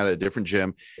working out at a different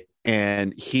gym,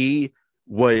 and he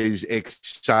was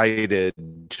excited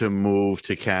to move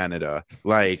to Canada.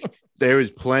 Like there was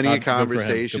plenty of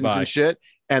conversations and shit.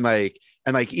 And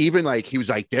even he was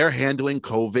like, they're handling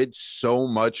COVID so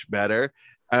much better.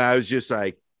 And I was just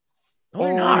like,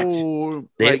 no,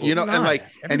 they're not.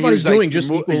 And he was doing just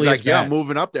equally as bad. I'm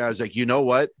moving up there. I was like, you know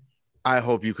what? I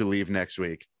hope you could leave next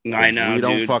week. I know. We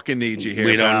don't fucking need you here.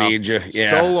 We don't need you.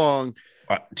 Yeah. So long.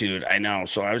 Dude, I know.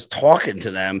 So I was talking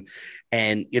to them,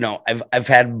 and I've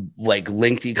had like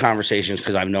lengthy conversations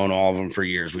because I've known all of them for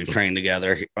years. We've trained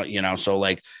together, so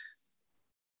like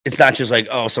it's not just like,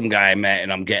 oh, some guy I met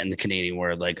and I'm getting the Canadian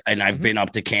word, like, and I've been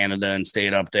up to Canada and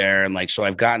stayed up there, and like so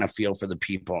I've gotten a feel for the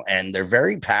people, and they're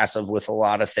very passive with a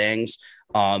lot of things.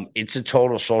 It's a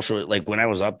total social, like when I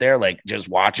was up there, like just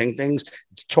watching things,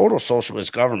 it's total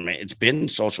socialist government. It's been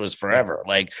socialist forever.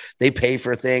 Like they pay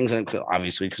for things, and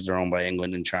obviously because they're owned by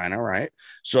England and China, right?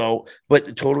 So,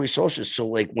 but totally socialist. So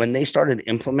like when they started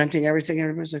implementing everything,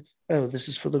 everybody's like, oh, this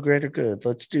is for the greater good.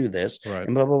 Let's do this. Right.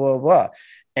 And blah, blah, blah, blah.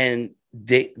 And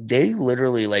they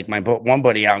literally, like my one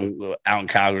buddy out in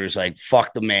Calgary is like,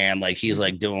 fuck the man. Like he's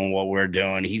like doing what we're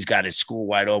doing. He's got his school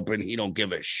wide open. He don't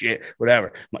give a shit,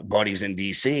 whatever. My buddies in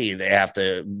DC, they have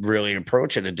to really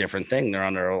approach it a different thing. They're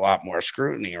under a lot more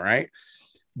scrutiny, right?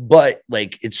 But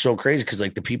like it's so crazy because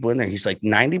like the people in there, he's like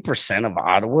 90% of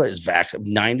Ottawa is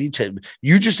vaccinated. 90 to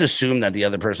you just assume that the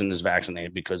other person is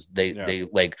vaccinated because they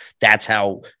like that's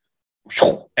how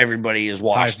everybody is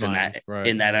washed in that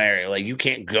in that area. Like you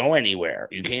can't go anywhere,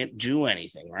 you can't do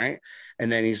anything, right?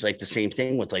 And then he's like the same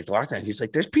thing with like the lockdown. He's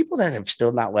like, there's people that have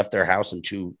still not left their house in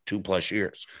two plus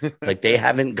years. Like they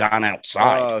haven't gone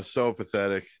outside. Oh, so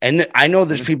pathetic. And I know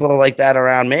there's people like that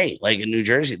around me, like in New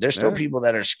Jersey. There's still people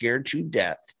that are scared to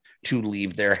death to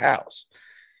leave their house,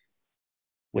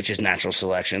 which is natural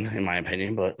selection, in my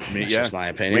opinion. But that's just my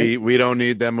opinion. We don't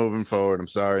need them moving forward. I'm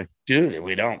sorry, dude.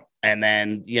 We don't. And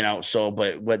then,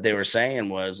 but what they were saying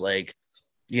was like,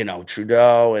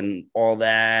 Trudeau and all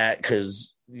that,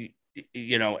 because,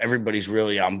 everybody's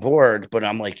really on board. But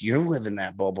I'm like, you're living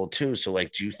that bubble too. So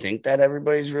like, do you think that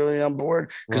everybody's really on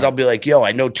board? Because I'll be like, yo,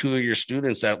 I know 2 of your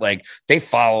students that like, they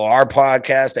follow our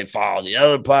podcast. They follow the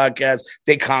other podcast.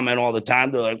 They comment all the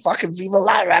time. They're like, fucking Viva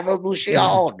la Revolution.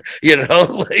 Like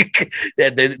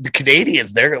the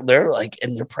Canadians, they're like,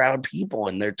 and they're proud people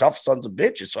and they're tough sons of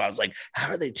bitches. So I was like, how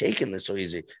are they taking this so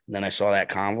easy? And then I saw that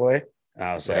convoy.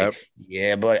 I was like,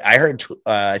 yeah, but I heard,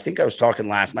 I think I was talking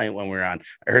last night when we were on,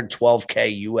 I heard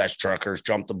 12K US truckers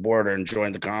jumped the border and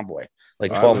joined the convoy,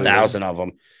 like 12,000 of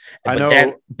them.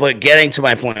 But getting to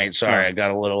my point, sorry, I got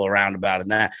a little roundabout in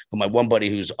that. But my one buddy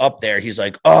who's up there, he's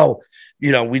like, oh,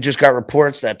 we just got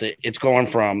reports that it's going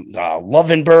from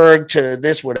Lovenberg to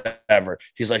this, whatever.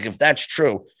 He's like, if that's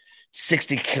true,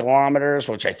 60 kilometers,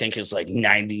 which I think is like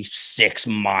 96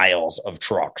 miles of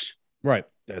trucks. Right.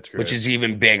 That's great. Which is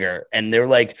even bigger. And they're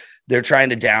trying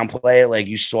to downplay it. Like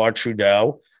you saw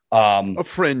Trudeau. A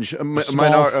fringe,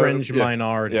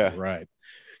 minority. Yeah. Right.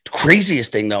 The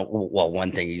craziest thing though. Well,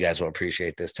 one thing you guys will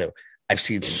appreciate this too. I've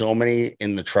seen so many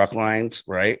in the truck lines,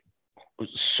 right?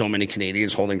 So many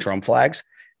Canadians holding Trump flags.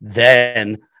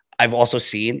 Then I've also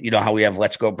seen, how we have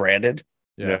Let's Go branded.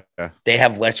 Yeah. They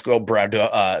have Let's Go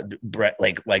Trudeau.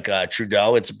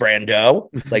 It's Brando,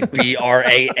 like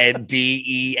BRANDEAU.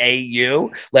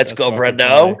 Let's Go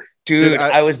Brando. Dude,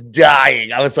 I was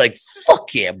dying. I was like,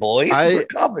 fuck yeah, boys. We're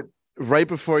coming. Right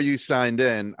before you signed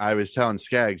in, I was telling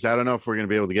Skaggs, I don't know if we're going to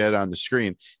be able to get it on the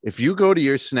screen. If you go to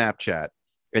your Snapchat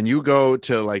and you go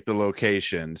to like the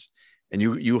locations and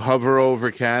you hover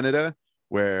over Canada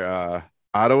where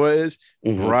Ottawa is,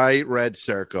 bright red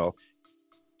circle.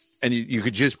 And you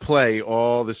could just play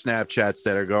all the Snapchats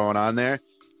that are going on there.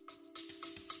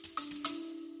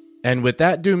 And with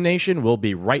that, Doom Nation, we'll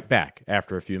be right back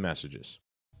after a few messages.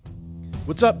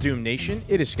 What's up, Doom Nation?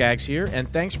 It is Skaggs here,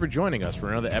 and thanks for joining us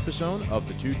for another episode of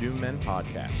the Two Doom Men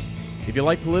podcast. If you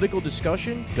like political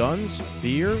discussion, guns,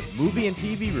 beer, movie and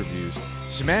TV reviews,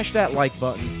 smash that like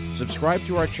button, subscribe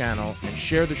to our channel, and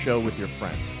share the show with your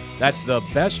friends. That's the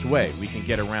best way we can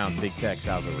get around Big Tech's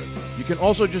algorithm. You can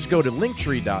also just go to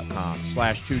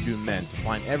linktree.com/2doommen to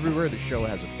find everywhere the show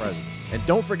has a presence. And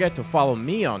don't forget to follow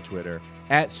me on Twitter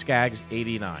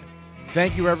 @Skaggs89.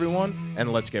 Thank you, everyone,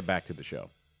 and let's get back to the show.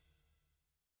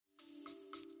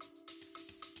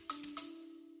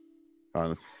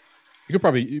 You could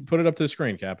probably put it up to the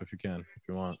screen, Cap, if you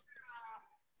want.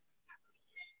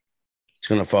 It's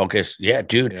gonna focus. Yeah,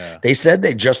 dude. Yeah. They said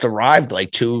they just arrived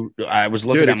like I was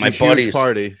looking at my buddy's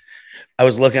party. I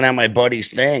was looking at my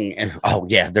buddy's thing, and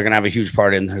they're gonna have a huge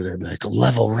party, and they're like a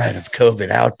level red of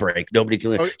COVID outbreak. Nobody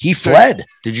can. He fled.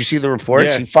 Did you see the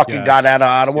reports? He fucking got out of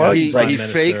Ottawa. He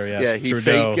faked. He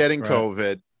faked getting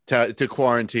COVID to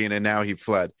quarantine, and now he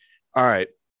fled. All right.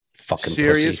 Fucking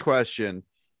serious pussy. Question.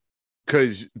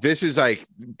 Because this is like,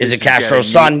 is it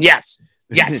Castro's son? Yes.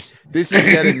 This is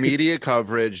getting media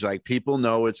coverage. Like people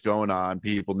know what's going on.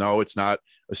 People know it's not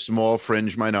a small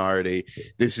fringe minority.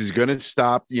 This is going to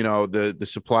stop, the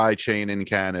supply chain in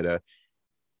Canada.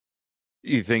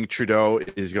 You think Trudeau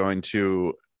is going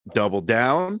to double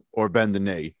down or bend the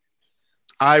knee?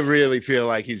 I really feel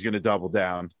like he's going to double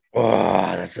down.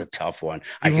 Oh, that's a tough one.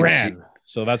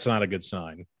 So that's not a good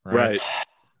sign. Right.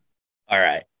 All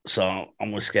right. So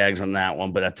I'm with Skaggs on that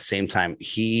one, but at the same time,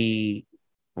 he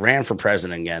ran for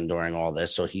president again during all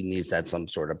this, so he needs that some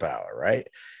sort of power, right?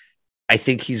 I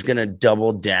think he's going to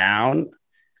double down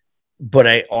but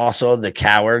I also, the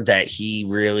coward that he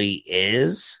really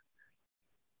is,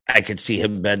 I could see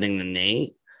him bending the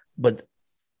knee, but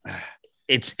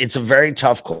it's a very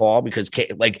tough call because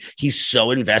like he's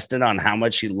so invested on how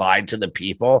much he lied to the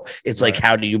people. It's like,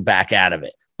 how do you back out of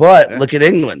it? But look at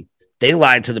England. They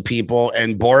lied to the people,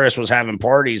 and Boris was having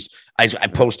parties. I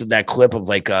posted that clip of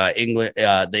like England,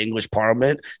 the English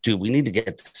Parliament. Dude, we need to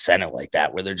get the Senate like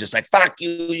that, where they're just like, "Fuck you,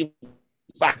 you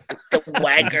fuck the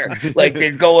wanker." Like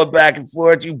they're going back and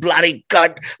forth, you bloody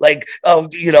cunt. Like, oh,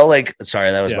 you know, like,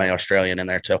 sorry, that was my Australian in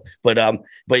there too. But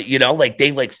you know, like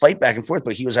they like fight back and forth.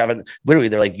 But he was having literally,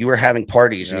 they're like, you were having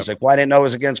parties. And he's like, well, I didn't know it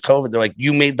was against COVID. They're like,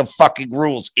 you made the fucking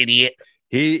rules, idiot.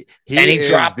 He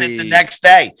dropped it the next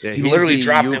day. Yeah, he literally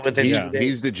dropped it within 2 days.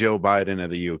 He's the Joe Biden of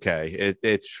the UK.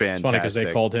 It's fantastic. It's funny because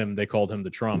they called him the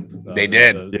Trump. They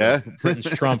did. Britain's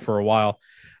Trump for a while.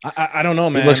 I don't know,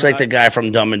 man. He looks like the guy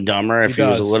from Dumb and Dumber if he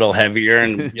was a little heavier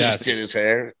and just did his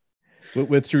hair.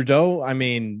 With Trudeau, I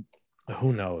mean,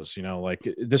 who knows? You know, like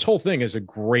this whole thing is a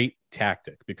great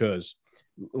tactic because,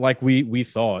 like we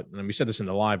thought, and we said this in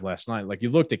the live last night. Like you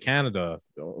looked at Canada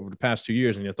over the past 2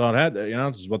 years, and you thought, hey, you know,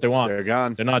 this is what they want. They're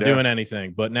gone. They're not doing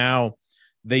anything. But now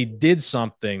they did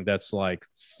something that's like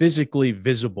physically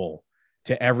visible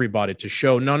to everybody to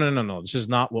show, no, this is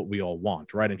not what we all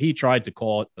want, right? And he tried to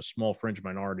call it a small fringe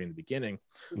minority in the beginning,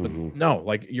 but no,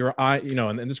 like your eye, you know,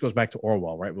 and this goes back to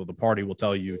Orwell, right? Well, the party will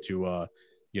tell you to,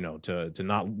 you know, to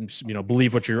not, you know,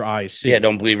 believe what your eyes see. Yeah,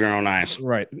 don't believe your own eyes.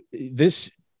 Right. This,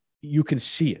 you can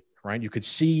see it, right? You could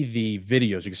see the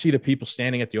videos. You can see the people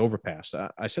standing at the overpass.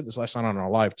 I said this last night on our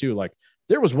live too. Like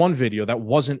there was one video that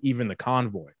wasn't even the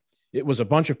convoy. It was a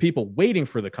bunch of people waiting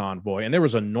for the convoy, and there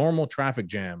was a normal traffic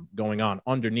jam going on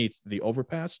underneath the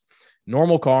overpass.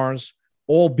 Normal cars,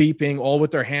 all beeping, all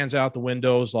with their hands out the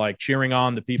windows, like cheering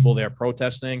on the people there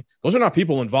protesting. Those are not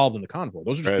people involved in the convoy.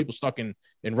 Those are just people stuck in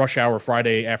rush hour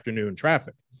Friday afternoon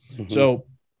traffic. So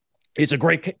it's a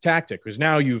great tactic because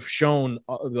now you've shown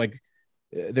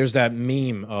there's that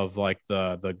meme of like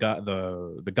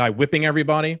the guy whipping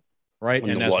everybody. Right.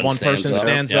 When and as one person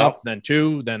stands up, then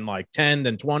two, then like 10,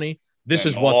 then 20. This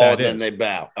is what that is. Then they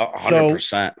bow 100%.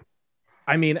 So,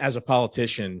 I mean, as a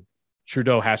politician,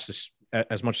 Trudeau has to,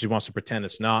 as much as he wants to pretend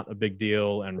it's not a big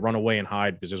deal and run away and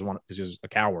hide because he's a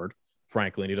coward,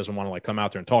 frankly, and he doesn't want to like come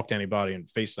out there and talk to anybody and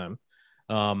face them.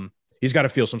 He's got to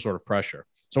feel some sort of pressure.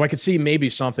 So I could see maybe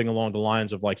something along the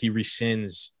lines of like he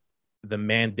rescinds the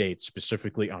mandate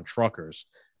specifically on truckers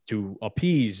to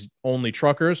appease only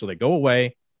truckers. So they go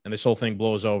away. And this whole thing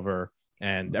blows over,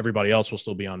 and everybody else will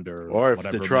still be under. Or if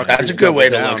whatever the truckers, that's a good way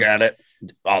to look at it.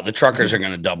 Oh, the truckers are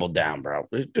going to double down, bro.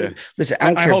 Listen,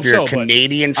 I don't care if you're a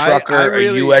Canadian trucker or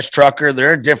a U.S. trucker;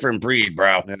 they're a different breed,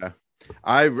 bro. Yeah,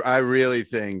 I really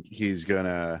think he's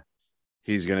gonna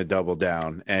double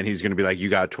down, and he's gonna be like, "You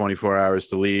got 24 hours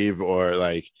to leave," or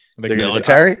like the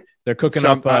military. They're cooking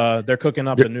up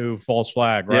a new false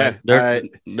flag, right? Yeah,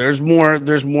 there's more.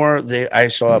 I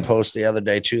saw a post the other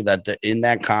day too that in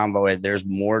that convoy, there's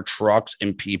more trucks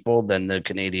and people than the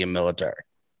Canadian military.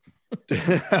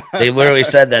 They literally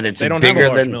said that it's bigger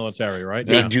than military, right?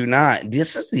 They do not.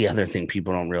 This is the other thing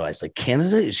people don't realize. Like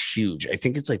Canada is huge. I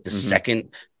think it's like the second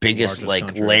biggest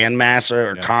landmass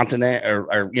or continent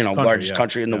or you know largest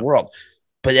country in the world,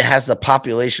 but it has the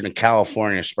population of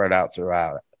California spread out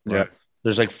throughout it. Right? Yeah.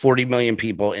 There's like 40 million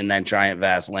people in that giant,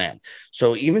 vast land.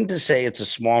 So even to say it's a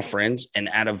small fringe and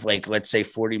out of like, let's say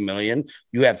 40 million,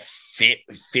 you have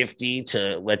 50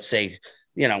 to, let's say,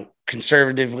 you know,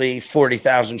 conservatively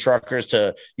 40,000 truckers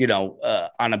to, you know,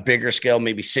 on a bigger scale,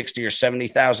 maybe 60 or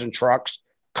 70,000 trucks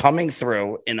coming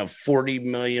through in a 40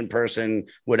 million person,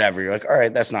 whatever. You're like, all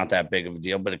right, that's not that big of a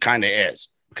deal, but it kind of is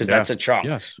because that's a chunk.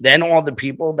 Yes. Then all the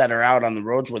people that are out on the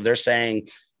roads where they're saying,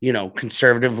 you know,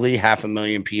 conservatively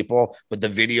 500,000 people, but the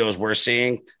videos we're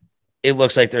seeing, it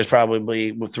looks like there's probably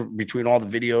between all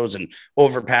the videos and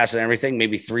overpass and everything,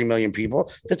 maybe 3 million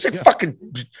people. That's like fucking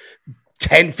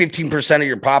 10-15% of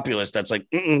your populace. That's like,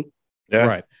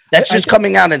 right. That's just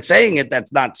coming out and saying it.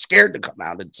 That's not scared to come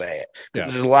out and say it.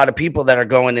 There's a lot of people that are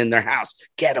going in their house.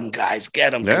 Get them, guys.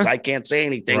 Get them. Because I can't say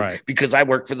anything because I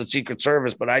work for the Secret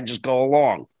Service, but I just go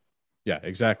along. Yeah,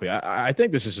 exactly. I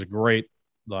think this is a great,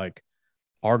 like,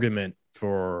 argument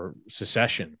for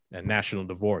secession and national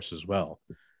divorce as well,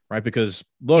 right? Because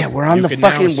look, we're on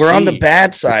the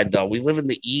bad side though. We live in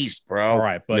the East, bro. All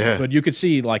right, but you could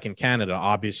see like in Canada,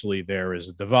 obviously there is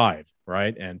a divide,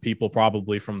 right? And people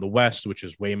probably from the West, which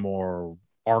is way more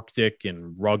Arctic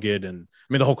and rugged, and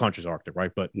I mean the whole country's Arctic,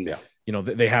 right? But you know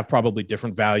they have probably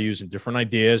different values and different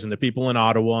ideas, and the people in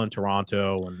Ottawa and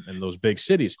Toronto and those big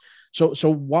cities. So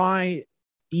why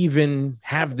even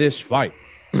have this fight?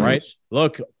 Right.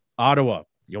 Look, Ottawa,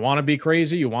 you want to be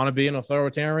crazy? You want to be an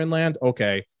authoritarian land?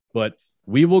 Okay. But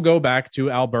we will go back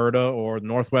to Alberta or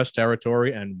Northwest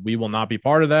Territory, and we will not be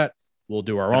part of that. We'll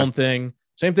do our own thing.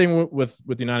 Same thing with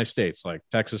the United States, like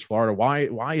Texas, Florida.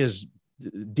 Why is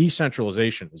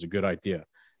decentralization is a good idea?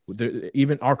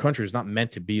 Even our country is not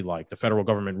meant to be like the federal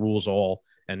government rules all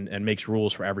and makes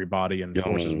rules for everybody and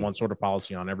forces one sort of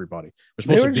policy on everybody.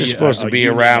 We're supposed to be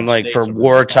around like for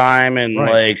wartime and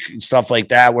like stuff like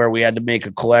that, where we had to make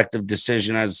a collective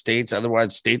decision as states.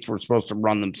 Otherwise, states were supposed to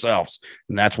run themselves,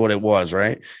 and that's what it was,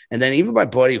 right? And then even my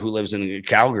buddy who lives in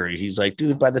Calgary, he's like,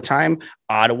 dude, by the time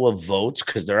Ottawa votes,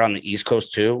 because they're on the East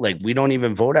Coast too, like we don't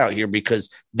even vote out here because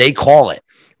they call it.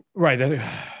 Right.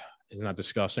 Isn't that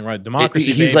disgusting, right?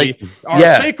 Democracy, he's baby. Like,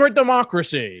 our sacred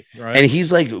democracy, right? And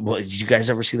he's like, well, did you guys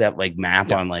ever see that like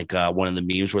map on like one of the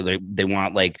memes where they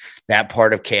want like that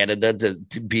part of Canada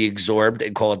to be absorbed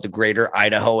and call it the Greater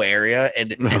Idaho area,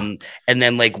 and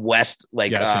then like West,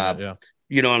 like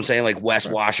you know what I'm saying, like West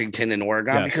Washington and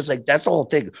Oregon, because like that's the whole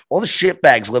thing. All the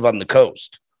shitbags live on the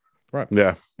coast, right?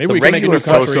 Yeah, maybe we can make a new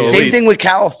country. Same thing with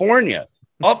California.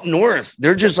 Up north,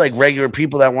 they're just like regular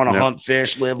people that want to hunt,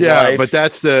 fish, live life. But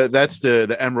that's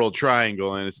the Emerald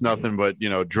Triangle, and it's nothing but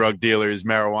drug dealers,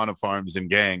 marijuana farms, and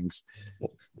gangs.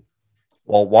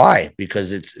 Well, why?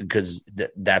 Because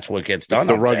that's what gets done. It's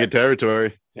the rugged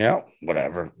territory. Yeah,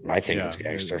 whatever. I think it's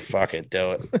gangster. Fuck it,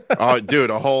 do it. Oh, dude,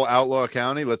 a whole outlaw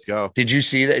county. Let's go. Did you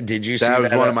see that? Did you see that?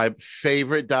 Was one of my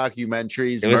favorite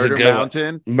documentaries. It was Murder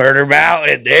Mountain. Murder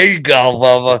Mountain. There you go,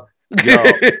 Bubba.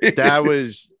 Yo, that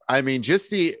was. I mean,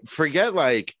 just forget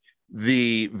like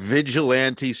the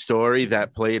vigilante story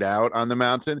that played out on the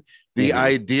mountain. The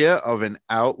idea of an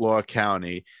outlaw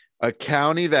county, a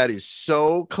county that is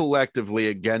so collectively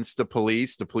against the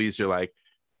police are like,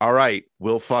 all right,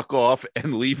 we'll fuck off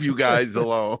and leave you guys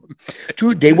alone.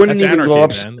 Dude, they wouldn't even go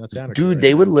up. Dude,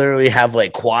 they would literally have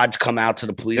like quads come out to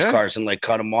the police cars and like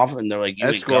cut them off. And they're like, you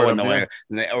ain't going nowhere.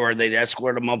 Or they'd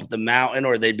escort them up the mountain,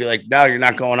 or they'd be like, no, you're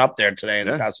not going up there today. And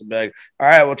the cops would be like, all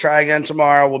right, we'll try again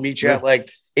tomorrow. We'll meet you at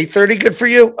like 8:30. Good for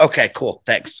you. Okay, cool.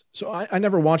 Thanks. So I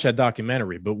never watched that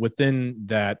documentary, but within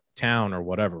that town or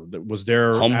whatever, was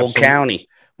there Humboldt County?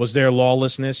 Was there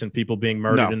lawlessness and people being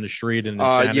murdered in the street and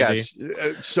insanity? Yes.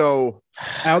 So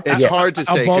it's hard to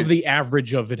say. Above the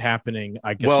average of it happening,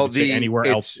 I guess, anywhere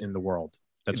else in the world.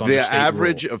 That's the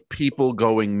average of people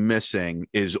going missing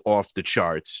is off the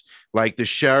charts. Like the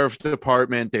sheriff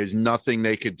department, there's nothing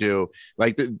they could do.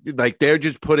 Like they're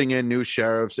just putting in new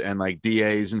sheriffs and like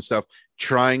DAs and stuff,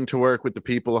 trying to work with the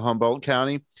people of Humboldt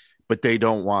County, but they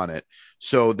don't want it.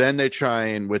 So then they're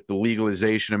trying with the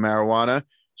legalization of marijuana.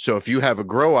 So if you have a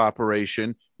grow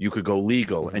operation, you could go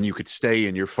legal and you could stay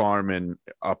in your farm and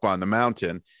up on the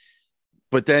mountain.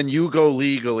 But then you go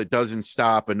legal, it doesn't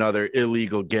stop another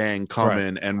illegal gang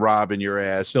coming and robbing your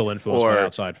ass. Still influenced by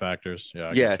outside factors.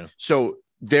 Yeah. So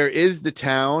there is the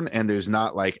town and there's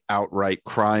not like outright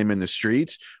crime in the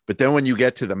streets. But then when you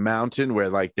get to the mountain where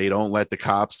like they don't let the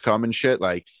cops come and shit,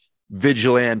 like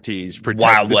vigilantes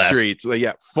protect the streets. Like,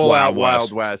 full out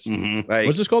Wild West. Mm-hmm. Like,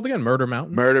 what's this called again? Murder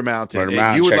Mountain? Murder Mountain.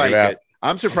 You would like it.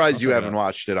 I'm surprised you haven't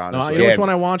watched it, honestly. No, you know which one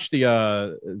I watched?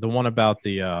 The one about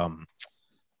the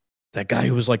that guy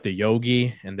who was like the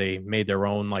yogi and they made their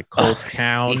own like cult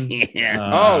town.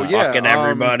 Fucking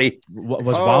everybody.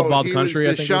 Was Wild Wild Country?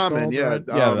 I think shaman.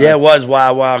 It was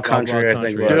Wild Country. I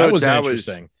think that was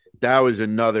interesting. That was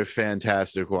another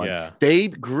fantastic one. Yeah. They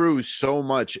grew so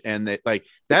much, and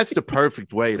that's the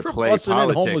perfect way to play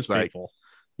politics. Like, people.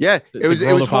 Yeah, it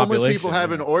was homeless people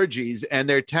having orgies, and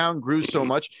their town grew so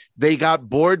much they got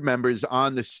board members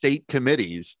on the state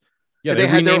committees. Yeah, they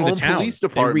had their own police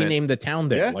department. They renamed the town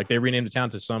there. Yeah. Like they renamed the town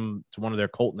to one of their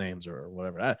cult names or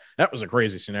whatever. That was a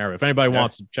crazy scenario. If anybody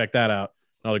wants to check that out,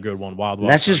 another good one. Wild.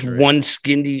 That's just one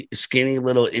skinny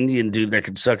little Indian dude that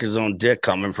could suck his own dick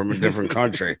coming from a different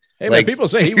country. Hey, man, people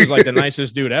say he was like the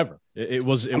nicest dude ever.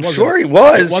 I'm sure he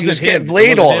was. He was getting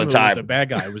laid all the time. It was a bad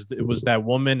guy. It was that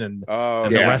woman and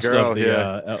the rest of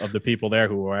the people there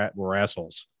who were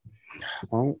assholes.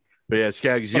 Well, but yeah,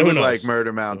 Skaggs, you would like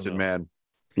Murder Mountain, man.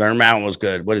 Murder Mountain was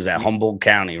good. What is that? Humboldt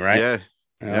County, right? Yeah.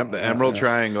 Yep, the Emerald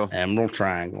Triangle. Emerald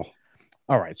Triangle.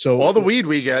 All right, so all the weed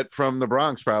we get from the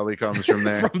Bronx probably comes from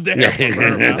there. From there,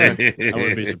 I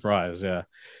wouldn't be surprised. Yeah.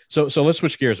 So let's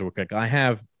switch gears real quick. I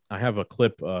have a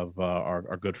clip of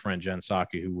our good friend Jen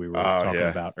Psaki, who we were talking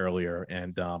about earlier,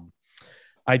 and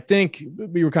I think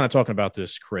we were kind of talking about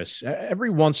this, Chris. Every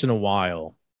once in a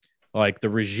while, like the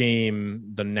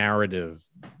regime, the narrative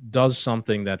does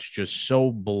something that's just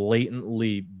so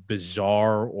blatantly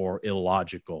bizarre or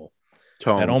illogical,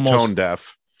 tone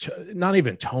deaf. not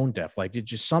even tone deaf. Like it's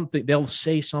just something, they'll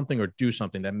say something or do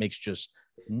something that makes just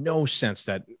no sense,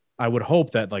 that I would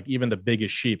hope that like even the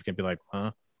biggest sheep can be like,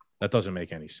 huh? That doesn't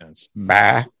make any sense.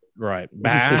 Bah. Right.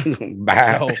 Bah.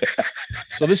 Bah.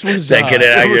 So this was get it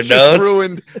out of your nose.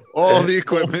 Ruined all the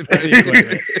equipment.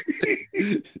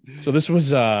 So this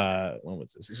was when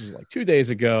was this? This was like 2 days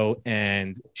ago,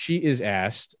 and she is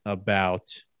asked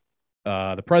about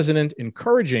the president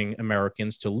encouraging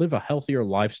Americans to live a healthier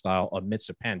lifestyle amidst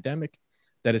a pandemic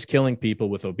that is killing people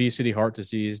with obesity, heart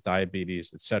disease,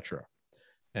 diabetes, etc.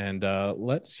 And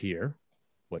let's hear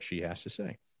what she has to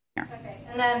say. Okay,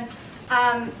 and then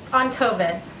on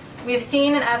COVID, we've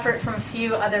seen an effort from a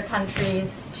few other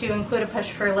countries to include a push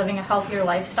for living a healthier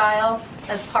lifestyle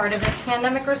as part of its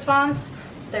pandemic response.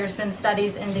 There's been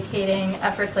studies indicating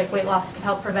efforts like weight loss could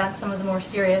help prevent some of the more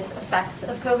serious effects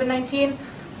of COVID-19.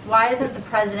 Why isn't the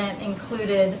president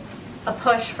included a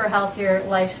push for healthier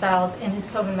lifestyles in his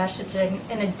COVID messaging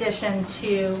in addition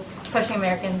to pushing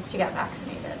Americans to get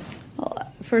vaccinated?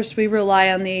 Well, first, we rely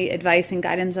on the advice and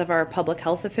guidance of our public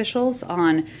health officials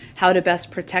on how to best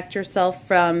protect yourself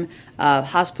from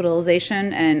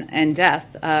hospitalization and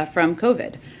death from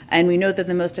COVID. And we know that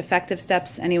the most effective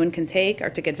steps anyone can take are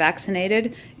to get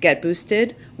vaccinated, get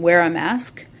boosted, wear a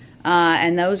mask.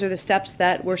 And those are the steps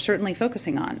that we're certainly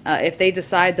focusing on. If they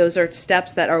decide those are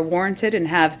steps that are warranted and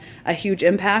have a huge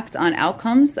impact on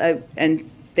outcomes, and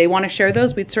they want to share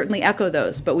those, we'd certainly echo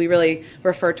those, but we really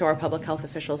refer to our public health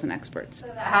officials and experts. So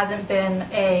that hasn't been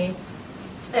a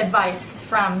advice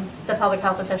from the public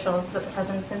health officials that the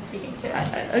president's been speaking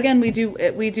to? Again, we do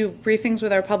briefings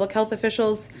with our public health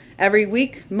officials every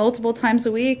week, multiple times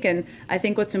a week, and I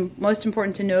think what's most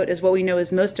important to note is what we know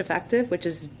is most effective, which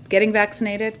is getting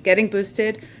vaccinated, getting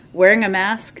boosted, wearing a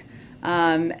mask,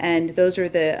 and those are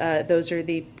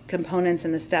the components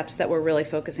and the steps that we're really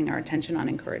focusing our attention on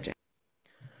encouraging.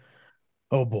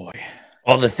 Oh boy.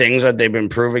 All the things that they've been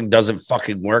proving doesn't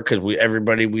fucking work because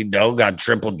everybody we know got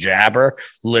triple jabber,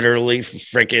 literally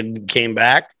freaking came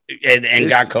back and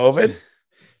got COVID.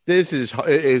 This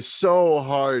is so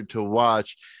hard to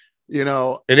watch. You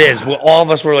know, it is. Well, all of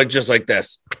us were like just like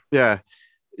this. Yeah.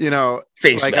 You know,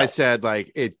 Face like melt. I said,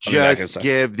 like it just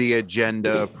give the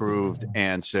agenda approved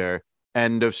answer.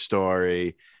 End of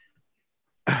story.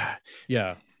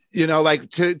 Yeah. You know, like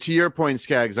to your point,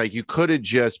 Skaggs, like you could have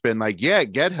just been like, yeah,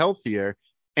 get healthier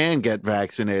and get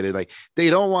vaccinated. Like they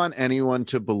don't want anyone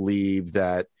to believe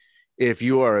that if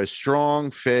you are a strong,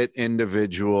 fit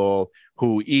individual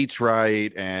who eats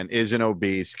right and isn't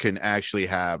obese can actually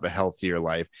have a healthier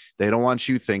life. They don't want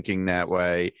you thinking that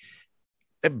way.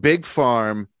 A Big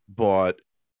Farm bought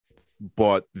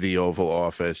the Oval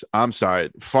Office. I'm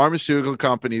sorry. Pharmaceutical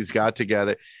companies got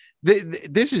together.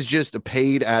 This is just a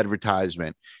paid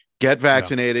advertisement. Get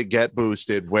vaccinated, get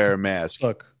boosted, wear a mask.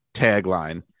 Look,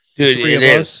 tagline. Dude,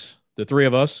 the three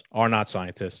of us are not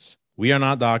scientists. We are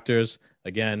not doctors.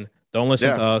 Again, don't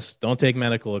listen to us. Don't take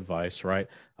medical advice, right?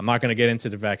 I'm not going to get into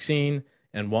the vaccine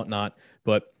and whatnot,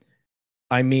 but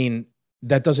I mean,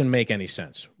 that doesn't make any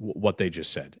sense, what they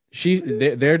just said.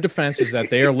 Their defense is that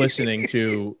they are listening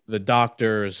to the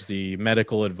doctors, the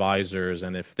medical advisors,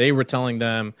 and if they were telling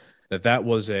them that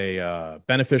was a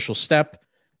beneficial step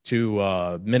to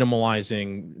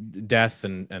minimalizing death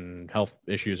and health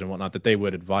issues and whatnot, that they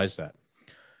would advise that.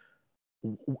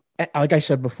 Like I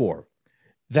said before,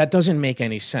 that doesn't make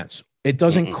any sense. It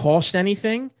doesn't cost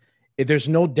anything. There's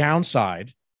no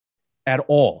downside at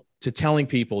all to telling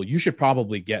people you should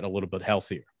probably get a little bit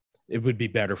healthier. It would be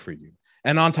better for you.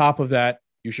 And on top of that,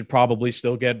 you should probably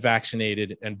still get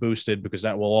vaccinated and boosted because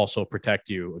that will also protect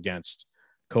you against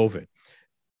COVID.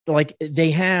 Like they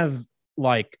have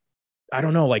like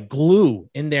glue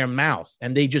in their mouth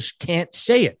and they just can't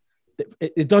say it.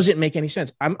 It doesn't make any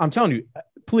sense. I'm telling you,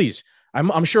 please.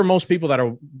 I'm sure most people that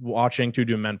are watching Two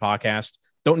Doom Men podcast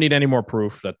don't need any more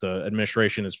proof that the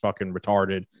administration is fucking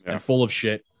retarded and full of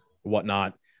shit and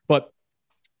whatnot. But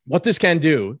what this can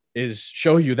do is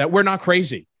show you that we're not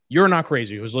crazy. You're not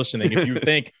crazy who's listening. If you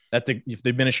think that if the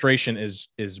administration is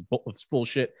full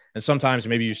shit, and sometimes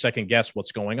maybe you second guess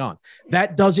what's going on,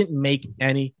 that doesn't make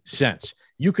any sense.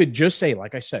 You could just say,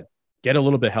 like I said, get a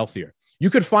little bit healthier. You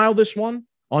could file this one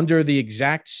under the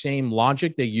exact same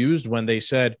logic they used when they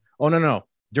said, oh, no,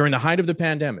 during the height of the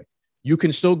pandemic, you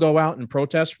can still go out and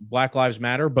protest Black Lives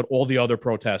Matter, but all the other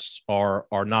protests are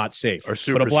not safe.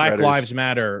 But a Black Lives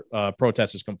Matter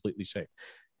protest is completely safe.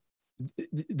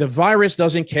 The virus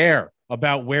doesn't care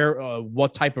about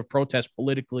what type of protest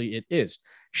politically it is.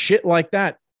 Shit like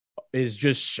that is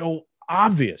just so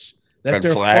obvious that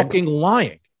they're fucking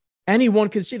lying. Anyone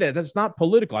can see that. That's not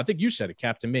political. I think you said it,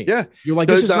 Captain Me. Yeah. You're like,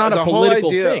 this is not a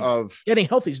political thing. Of getting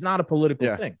healthy is not a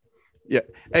political thing. Yeah.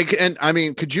 And I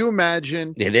mean, could you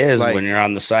imagine? It is when you're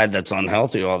on the side that's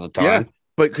unhealthy all the time. Yeah.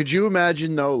 But could you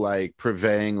imagine, though, like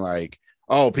purveying like,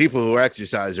 oh, people who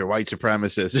exercise are white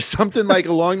supremacists or something like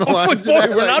along the lines of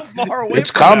that? We're not far away.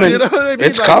 It's coming. You know what I mean?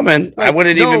 It's coming. I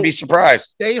wouldn't even be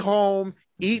surprised. Stay home.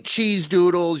 Eat cheese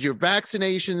doodles. Your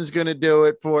vaccination is going to do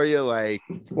it for you. Like,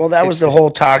 well, that was the whole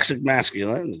toxic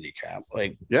masculinity, Cap.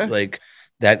 Like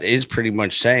that is pretty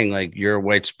much saying like you're a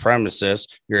white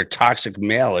supremacist. You're a toxic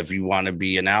male if you want to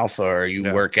be an alpha or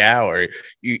you work out or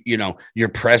you know your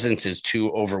presence is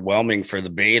too overwhelming for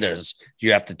the betas.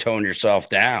 You have to tone yourself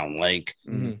down. Like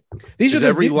these are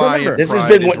the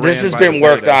this has been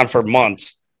worked on for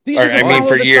months.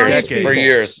 For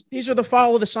years. These are the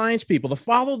follow the science people. The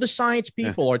follow the science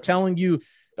people are telling you,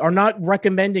 are not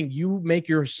recommending you make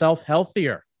yourself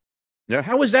healthier. Yeah.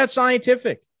 How is that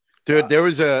scientific? Dude,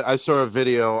 I saw a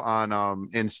video on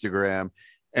Instagram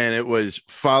and it was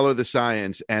follow the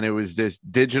science. And it was this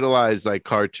digitalized like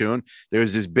cartoon. There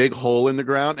was this big hole in the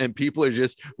ground and people are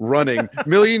just running.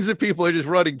 Millions of people are just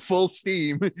running full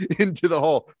steam into the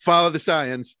hole. Follow the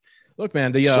science. Look,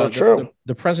 man,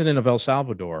 the president of El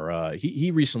Salvador, he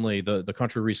recently, the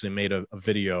country recently made a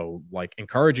video like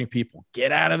encouraging people,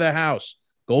 get out of the house,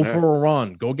 go for a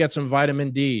run, go get some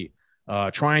vitamin D,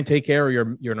 try and take care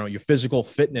of your physical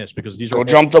fitness because these go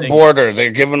jump the border. They're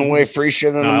giving away free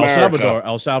shit in America.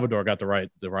 El Salvador got the right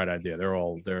idea.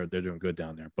 They're doing good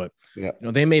down there. But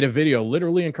they made a video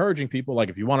literally encouraging people like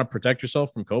if you want to protect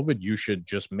yourself from COVID, you should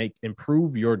just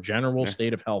improve your general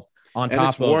state of health on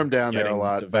top of warm down there a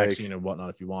lot, the vaccine and whatnot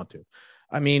if you want to.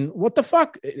 I mean, what the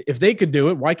fuck? If they could do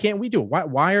it, why can't we do it?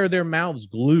 Why are their mouths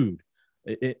glued?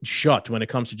 Shut when it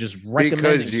comes to just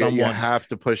recommending because someone. You have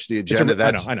to push the agenda.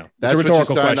 I know. That's a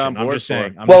rhetorical question. I'm just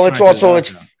saying.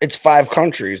 It's 5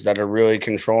 countries that are really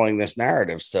controlling this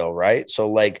narrative still, right?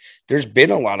 So like, there's been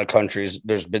a lot of countries.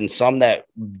 There's been some that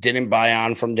didn't buy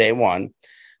on from day one.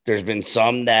 There's been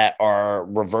some that are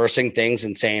reversing things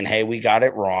and saying, "Hey, we got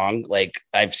it wrong." Like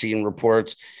I've seen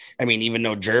reports. I mean, even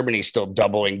though Germany's still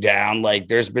doubling down, like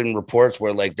there's been reports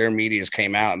where like their media's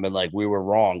came out and been like, we were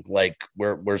wrong. Like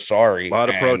we're sorry. A lot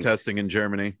of protesting in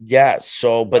Germany. Yes.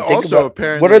 So, but think about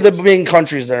what are the main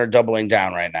countries that are doubling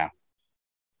down right now?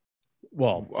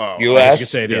 Well, U.S. You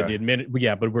could say the admitted,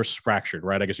 but we're fractured,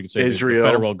 right? I guess you could say Israel,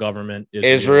 the federal government,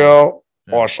 Israel,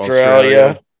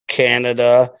 Australia,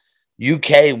 Canada,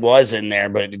 UK was in there,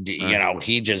 but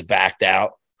he just backed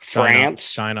out.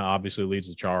 France, China obviously leads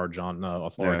the charge on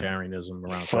authoritarianism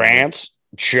around France,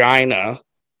 China,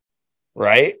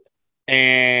 right?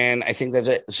 And I think that's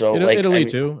it. So Italy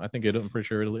too. I think I'm pretty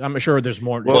sure Italy. I'm sure there's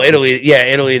more. Well, Italy,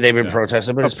 they've been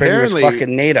protesting, but it's pretty much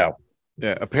fucking NATO.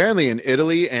 Yeah, apparently in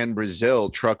Italy and Brazil,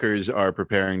 truckers are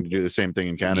preparing to do the same thing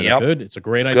in Canada. Yep. Good. It's a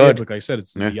great idea. Like I said,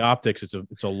 it's the optics.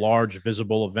 It's a large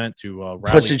visible event to rally.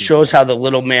 Plus, it shows how the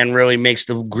little man really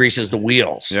greases the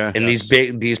wheels. Yeah. And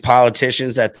these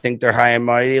politicians that think they're high and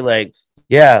mighty, like,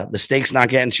 the state's not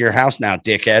getting to your house now,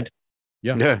 dickhead.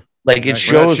 Yeah. Like it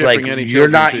shows like you're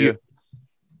not. Yeah,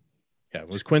 it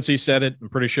was Quincy said it. I'm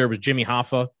pretty sure it was Jimmy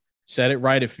Hoffa said it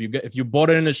right. If you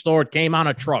bought it in the store, it came on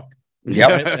a truck.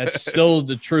 Yeah, right? That's still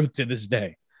the truth to this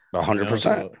day.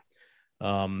 100%.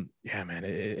 Yeah, man.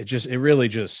 It really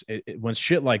just when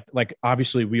shit like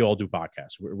obviously we all do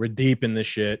podcasts. We're deep in this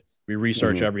shit. We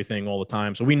research everything all the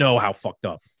time, so we know how fucked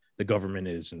up the government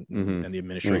is and the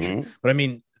administration. But I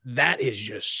mean, that is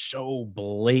just so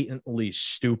blatantly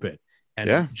stupid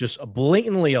and just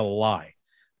blatantly a lie.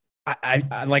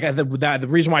 The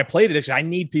reason why I played it is I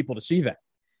need people to see that.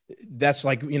 That's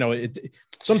like,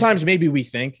 sometimes maybe we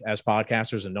think as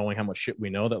podcasters and knowing how much shit we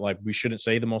know that like we shouldn't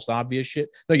say the most obvious shit.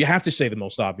 No, you have to say the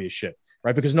most obvious shit,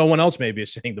 right? Because no one else maybe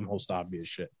is saying the most obvious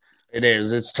shit. It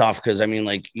is. It's tough because I mean,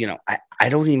 like, I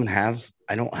don't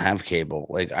have cable.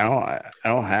 Like I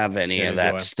don't have any of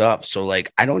that stuff. So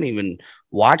like I don't even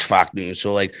watch Fox News.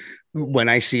 So like when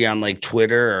I see on like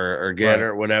Twitter or Get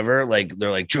or whatever, like they're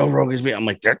like Joe Rogan's I'm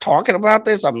like, they're talking about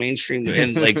this on mainstream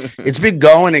and like it's been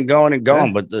going and going and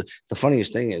going. But the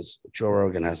funniest thing is Joe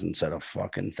Rogan hasn't said a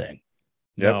fucking thing.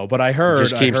 No, but I heard he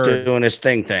just keeps doing his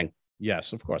thing.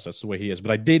 Yes, of course, that's the way he is. But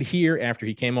I did hear after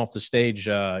he came off the stage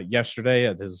yesterday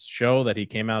at his show that he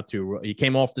came off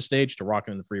the stage to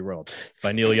 "Rockin' the Free World"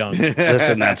 by Neil Young.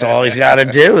 Listen, that's all he's got to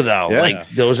do, though. Yeah. Like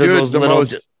those are those little.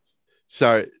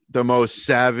 The most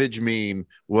savage meme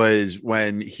was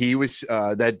when he was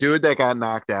that dude that got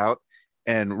knocked out,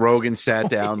 and Rogan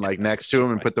sat down like next to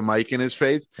him and put the mic in his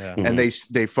face, and they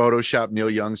photoshopped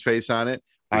Neil Young's face on it.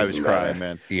 I was crying,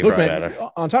 man. Look, man,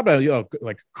 on top of that,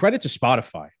 like credit to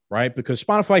Spotify, right? Because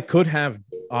Spotify could have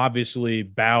obviously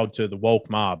bowed to the woke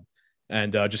mob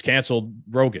and just canceled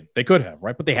Rogan. They could have,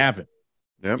 right? But they haven't.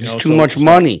 Yep. You know, Too much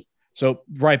money. So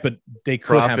right, but they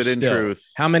could Profit have and still.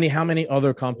 truth. How many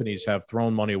other companies have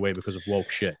thrown money away because of woke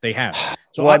shit? They have.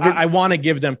 So Well, I want to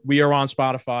give them. We are on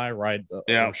Spotify, right?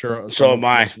 Yeah, I'm sure. So am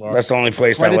I. That's the only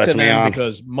place that Credit lets to me them on.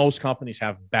 because most companies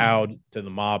have bowed to the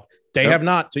mob. They Yep. have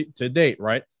not to date,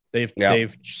 right? They've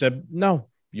said no.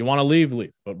 You want to leave,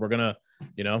 but we're gonna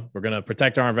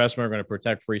protect our investment. We're gonna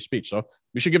protect free speech. So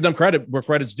we should give them credit where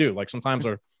credit's due. Like sometimes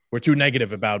we're too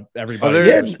negative about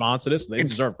everybody's response to this. They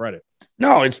deserve credit.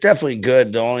 No, it's definitely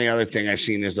good. The only other thing I've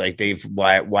seen is like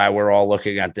why we're all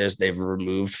looking at this, they've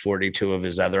removed 42 of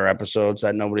his other episodes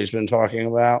that nobody's been talking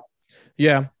about.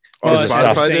 Yeah. Oh, But at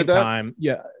Spotify the same did that? time,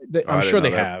 yeah, I I'm sure didn't they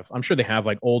know that. have. I'm sure they have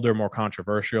like older, more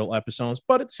controversial episodes.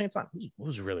 But at the same time,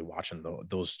 who's really watching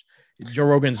those? Joe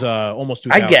Rogan's almost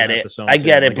 2,000 I get it. episodes. I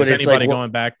get it, Like, but is it's anybody like,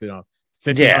 going back,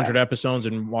 1,500 episodes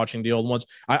and watching the old ones?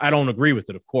 I don't agree with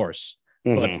it, of course,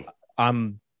 Mhm. but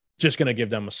I'm just going to give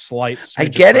them a slight. I smidge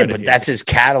of get it, credit but here. that's his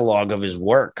catalog of his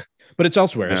work. But it's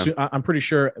elsewhere. Yeah. So I'm pretty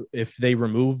sure if they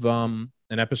remove an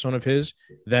episode of his,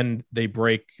 then they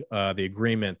break the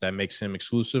agreement that makes him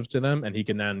exclusive to them, and he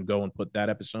can then go and put that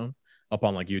episode up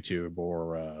on like YouTube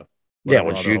or Yeah, whatever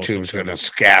which other hosting YouTube's going to service.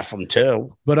 scaff him too.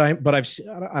 But I've seen,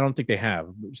 I don't think they have.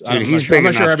 Dude, he's big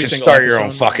enough to start your own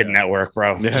fucking network,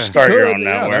 bro. Yeah. Just start your Could, own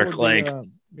yeah, that network. would Like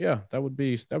be, that would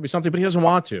be something. But he doesn't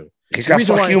want to. he's the got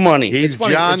reason fuck why- you money. He's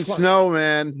funny, Jon it's fun- Snow,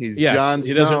 man. He's Yes, Jon he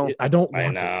Snow. doesn't. I don't I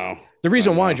want it. know. The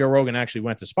reason I why know. Joe Rogan actually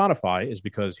went to Spotify is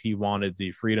because he wanted the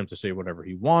freedom to say whatever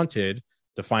he wanted,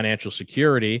 the financial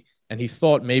security, and he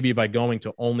thought maybe by going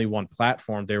to only one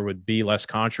platform there would be less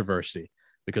controversy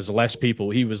because less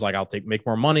people. He was like, "I'll make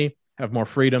more money, have more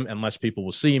freedom, and less people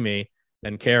will see me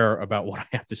and care about what I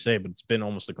have to say." But it's been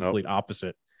almost a complete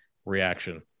opposite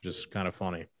reaction. Just kind of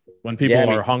funny when people Yeah, I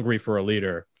mean- are hungry for a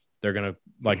leader. They're gonna,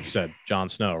 like you said, Jon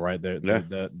Snow, right? They're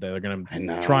gonna I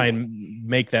know. try and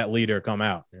make that leader come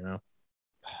out.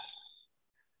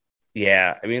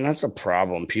 Yeah, I mean that's a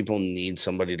problem. People need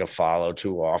somebody to follow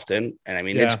too often, and I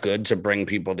mean it's Yeah. good to bring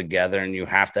people together. And you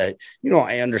have to,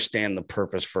 I understand the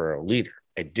purpose for a leader.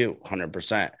 I do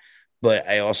 100%, but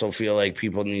I also feel like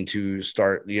people need to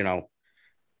start.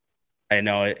 I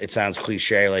know it sounds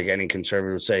cliche, like any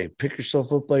conservative would say, "Pick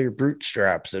yourself up by your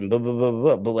bootstraps," and blah blah blah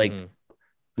blah. But like,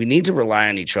 we need to rely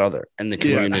on each other and the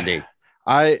community.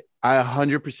 I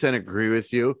 100% agree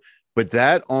with you, but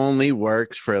that only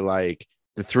works for like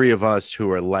the three of us who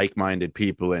are like-minded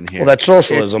people in here. Well, that's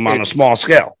socialism on a It's- small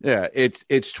scale. Yeah, it's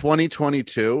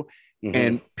 2022, Mhm.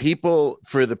 and people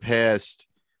for the past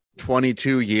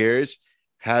 22 years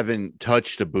haven't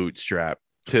touched a bootstrap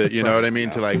to, you know what I mean,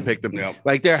 to like pick them. Yep.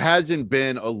 Like there hasn't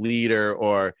been a leader,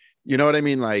 or you know what I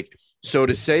mean, like so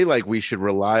to say like we should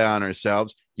rely on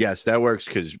ourselves. Yes, that works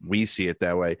because we see it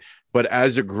that way. But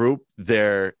as a group,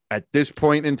 there at this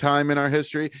point in time in our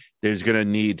history, there's going to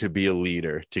need to be a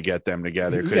leader to get them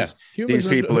together because these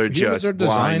people are just blind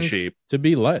designed sheep. to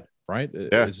be led, right?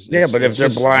 Yeah. But if they're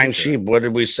just blind nature. sheep, what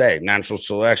did we say? Natural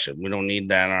selection. We don't need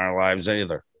that in our lives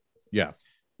either. Yeah.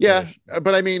 Yeah,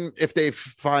 but I mean, if they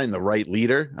find the right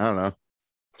leader, I don't know.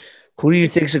 Who do you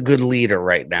think's a good leader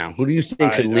right now? Who do you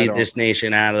think could I lead don't- this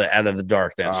nation out of the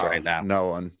darkness right now? No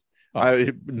one. Oh,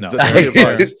 no, The three of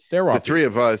us. There are The three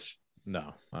of us.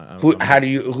 No.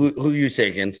 Who you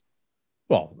thinking?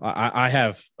 Well, I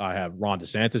have Ron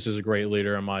DeSantis is a great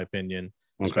leader in my opinion,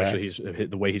 especially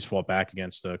the way he's fought back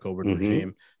against the COVID Mhm.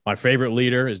 regime. My favorite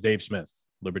leader is Dave Smith,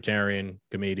 libertarian,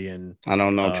 comedian. I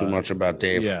don't know too much about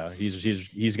Dave. Yeah,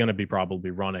 he's going to be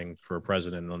probably running for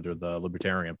president under the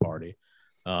Libertarian Party.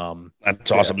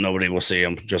 That's awesome. Nobody will see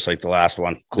him, just like the last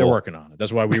one. They're Cool. working on it.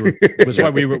 That's why we're trying We're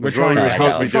to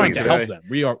supposed to be trying doing to help today. them.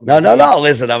 We are No.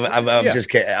 Listen, I'm Yeah. just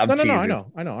kidding. I'm no,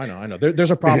 teasing. I know.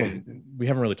 There's a problem. We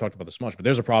haven't really talked about this much, but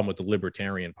there's a problem with the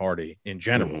Libertarian Party in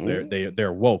general. Mhm.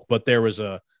 They're woke, but there was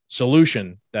a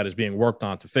solution that is being worked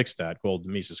on to fix that called the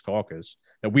Mises Caucus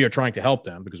that we are trying to help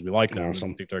them because we like them. Awesome.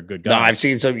 I think they're good No, guys. I've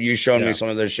seen some. You showed Yeah. me some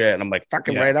of their shit, and I'm like,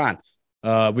 fucking Yeah. right on.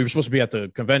 We were supposed to be at the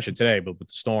convention today, but with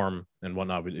the storm and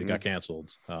whatnot, it got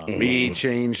canceled. We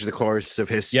changed the course of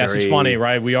history. Yes, it's funny,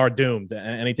 right? We are doomed.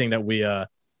 Anything that we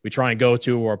try and go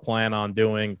to or plan on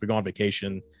doing, if we go on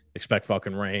vacation, expect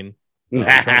fucking rain. We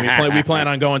plan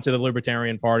on going to the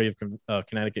Libertarian Party of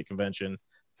Connecticut convention.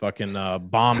 Fucking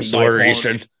bomb site.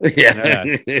 Northeastern. Yeah.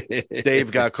 Dave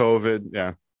got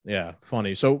COVID. Yeah,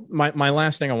 funny. So my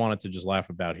last thing I wanted to just laugh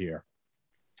about here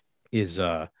is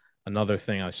another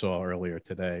thing I saw earlier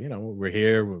today. You know, we're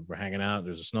here, we're hanging out.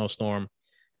 There's a snowstorm.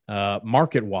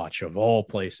 Market Watch of all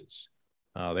places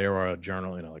They are a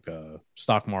journal, like a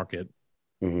stock market,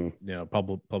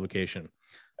 publication.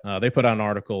 They put out an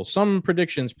article. Some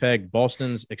predictions peg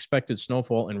Boston's expected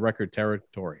snowfall in record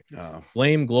territory.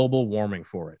 Blame global warming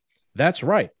for it. That's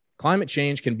right. Climate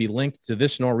change can be linked to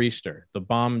this nor'easter, the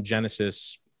bomb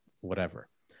Genesis, whatever.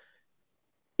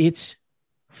 It's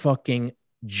fucking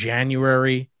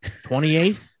January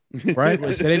 28th, right?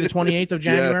 Was today the 28th of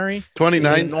January?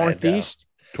 29th. Northeast.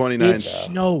 29th. It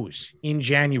snows in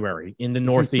January in the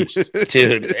Northeast.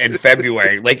 Dude, in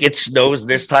February. Like, it snows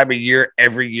this time of year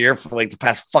every year for like the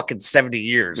past fucking 70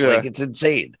 years. Yeah. Like, it's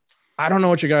insane. I don't know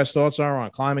what your guys' thoughts are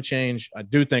on climate change. I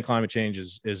do think climate change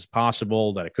is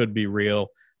possible, that it could be real.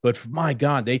 But my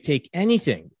God, they take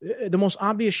anything, the most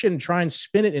obvious shit, and try and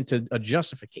spin it into a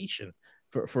justification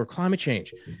for climate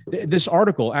change. This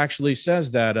article actually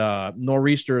says that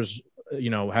nor'easters,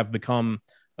 have become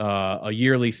a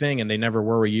yearly thing, and they never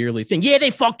were a yearly thing. Yeah,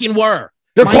 they fucking were.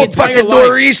 They're called fucking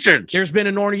nor'easters. There's been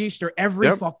a nor'easter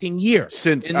every fucking year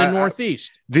since in the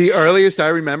Northeast. The earliest I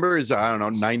remember is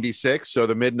 96, so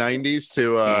the mid 90s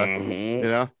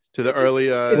to to the early.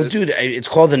 Well, dude, it's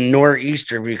called a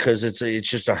nor'easter because it's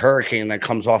just a hurricane that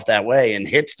comes off that way and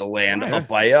hits the land up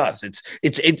by us.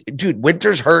 Dude,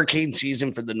 winter's hurricane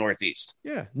season for the Northeast.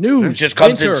 Yeah, news. It just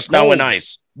comes in snow and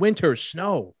ice. Winter,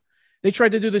 snow. They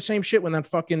tried to do the same shit when that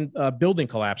fucking building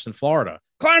collapsed in Florida.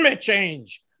 Climate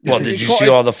change. Well, did you see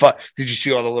all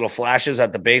the little flashes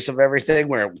at the base of everything?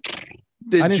 Where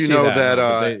did you know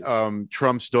that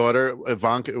Trump's daughter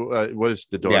Ivanka? What is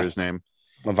the daughter's name?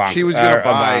 Ivanka. She was going to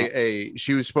buy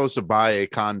She was supposed to buy a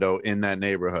condo in that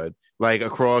neighborhood, like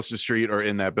across the street or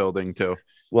in that building too.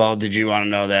 Well, did you want to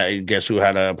know that? Guess who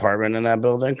had an apartment in that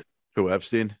building? Who?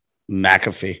 Epstein?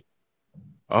 McAfee.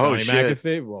 Oh, shit.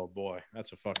 McAfee? Well, boy,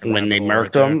 that's a fucking. When they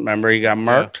murked him, remember he got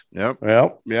murked? Yeah.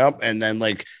 Yep. And then,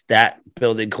 like, that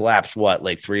building collapsed,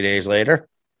 like 3 days later?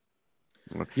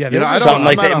 Yeah,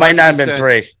 it might not have been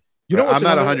 3. I'm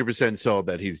not 100% sold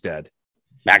that he's dead.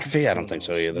 McAfee? I don't think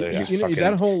so either.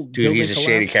 That whole dude, he's a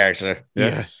shady character.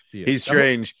 Yeah. He's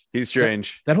strange. He's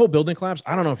strange. That whole building collapse,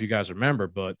 I don't know if you guys remember,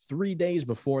 but 3 days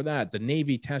before that, the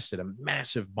Navy tested a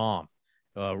massive bomb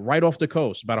right off the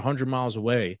coast, about 100 miles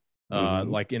away.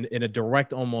 Like in a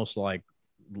direct, almost like,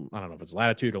 I don't know if it's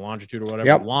latitude or longitude or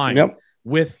whatever line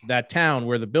with that town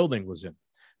where the building was in.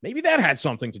 Maybe that had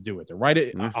something to do with it,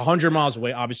 right? 100 miles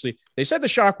away, obviously. They said the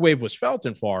shockwave was felt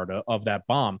in Florida of that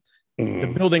bomb.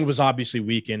 The building was obviously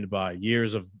weakened by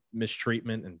years of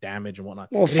mistreatment and damage and whatnot.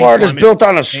 Well, Florida's built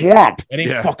on a swamp. It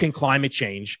ain't fucking climate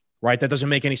change, right? That doesn't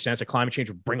make any sense. A climate change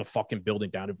would bring a fucking building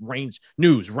down. It rain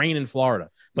in Florida.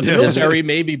 But the military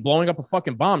maybe blowing up a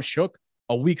fucking bomb shook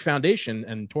a weak foundation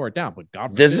and tore it down. But God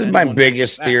forbid, this is my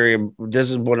biggest theory. This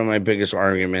is one of my biggest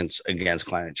arguments against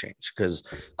climate change, because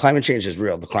climate change is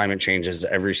real. The climate changes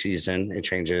every season. It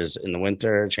changes in the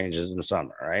winter, it changes in the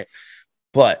summer, right?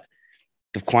 But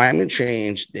the climate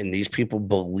changed and these people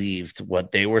believed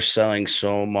what they were selling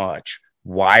so much.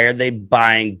 Why are they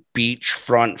buying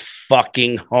beachfront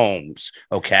fucking homes?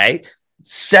 Okay.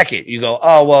 Second, you go,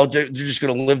 oh, well, they're just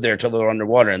going to live there till they're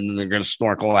underwater and then they're going to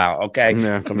snorkel out. Okay.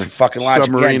 Yeah. Comes your fucking logic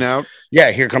submarine again. Out.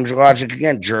 Yeah. Here comes your logic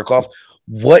again. Jerk off.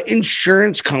 What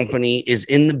insurance company is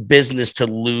in the business to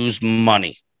lose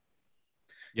money?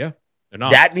 Yeah. They're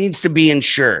not. That needs to be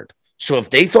insured. So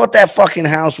if they thought that fucking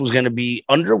house was going to be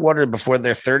underwater before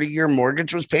their 30-year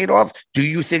mortgage was paid off, do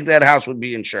you think that house would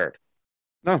be insured?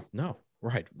 No.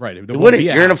 Right. It wouldn't.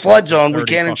 You're in a flood zone. We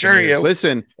can't insure you.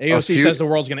 Listen, AOC says the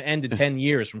world's going to end in 10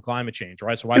 years from climate change,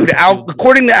 right? So why? Dude,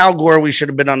 according to Al Gore, we should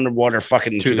have been underwater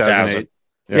fucking in 2000.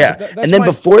 Yeah. And then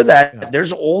before that,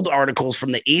 there's old articles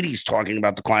from the 80s talking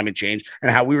about the climate change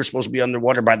and how we were supposed to be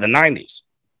underwater by the 90s.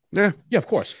 Yeah, of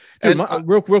course. Dude,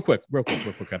 real quick.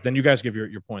 Then you guys give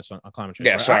your points on climate change.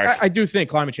 Yeah, right? sorry. I do think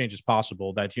climate change is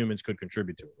possible, that humans could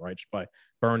contribute to it, right? Just by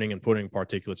burning and putting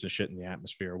particulates and shit in the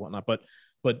atmosphere or whatnot. But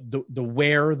the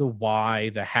where, the why,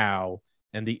 the how,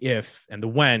 and the if and the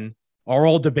when are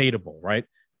all debatable, right?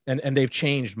 And they've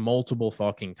changed multiple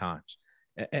fucking times.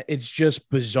 It's just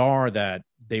bizarre that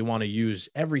they want to use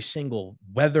every single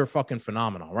weather fucking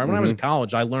phenomenon, right? When I was in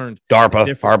college, I learned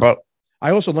DARPA. I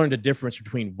also learned the difference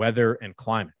between weather and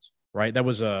climate, right? That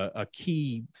was a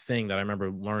key thing that I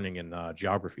remember learning in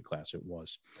geography class. It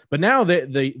was. But now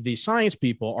the science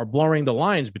people are blurring the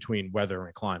lines between weather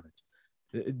and climate.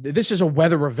 This is a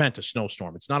weather event, a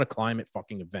snowstorm. It's not a climate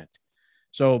fucking event.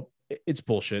 So it's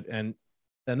bullshit. And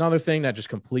another thing that just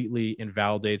completely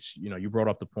invalidates, you brought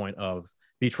up the point of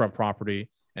beachfront property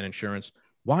and insurance.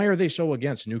 Why are they so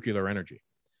against nuclear energy?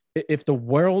 If the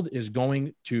world is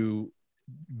going to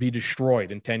be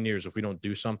destroyed in 10 years if we don't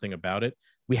do something about it,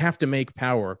 we have to make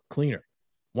power cleaner.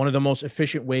 one of the most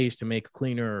efficient ways to make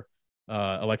cleaner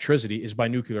electricity is by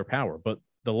nuclear power. But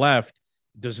the left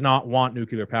does not want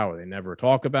nuclear power. They never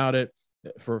talk about it.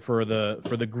 For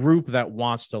the group that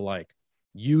wants to like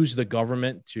use the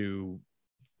government to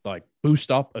like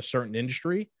boost up a certain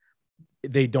industry,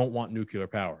 they don't want nuclear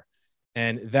power.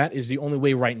 And that is the only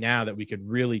way right now that we could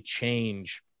really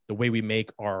change the way we make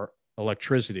our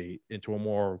electricity into a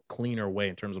more cleaner way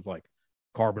in terms of like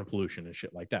carbon pollution and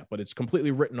shit like that. But it's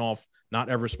completely written off, not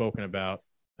ever spoken about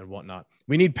and whatnot.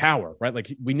 We need power, right?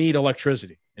 Like we need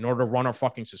electricity in order to run our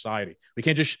fucking society. We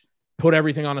can't just put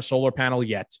everything on a solar panel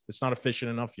yet. It's not efficient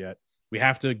enough yet. We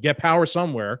have to get power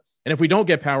somewhere. And if we don't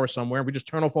get power somewhere, we just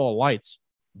turn off all the lights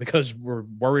because we're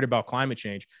worried about climate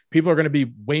change. People are going to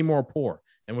be way more poor.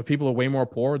 And when people are way more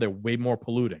poor, they're way more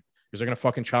polluting because they're going to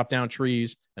fucking chop down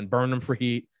trees and burn them for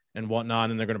heat and whatnot.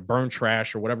 And they're going to burn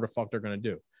trash or whatever the fuck they're going to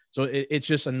do. So it's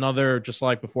just another, just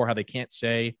like before, how they can't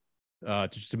say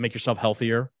just to make yourself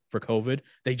healthier for COVID.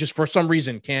 They just, for some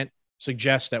reason, can't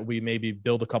suggest that we maybe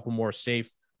build a couple more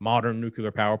safe, modern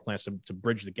nuclear power plants to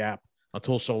bridge the gap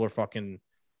until solar fucking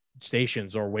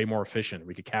stations are way more efficient.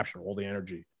 We could capture all the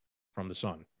energy from the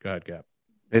sun. Go ahead, Gap.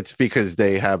 It's because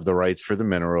they have the rights for the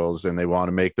minerals and they want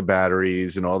to make the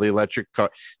batteries and all the electric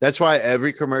car. That's why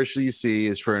every commercial you see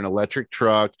is for an electric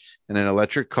truck and an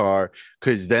electric car,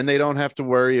 because then they don't have to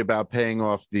worry about paying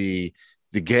off the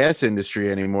gas industry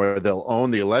anymore. They'll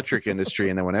own the electric industry.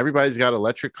 And then when everybody's got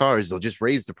electric cars, they'll just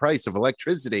raise the price of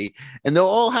electricity and they'll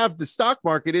all have the stock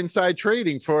market inside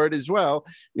trading for it as well.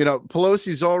 You know,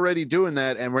 Pelosi's already doing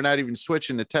that and we're not even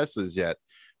switching to Teslas yet.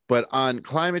 But on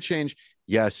climate change,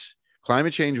 yes,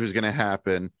 climate change was going to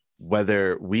happen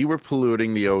whether we were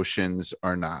polluting the oceans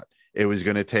or not. It was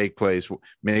going to take place.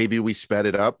 Maybe we sped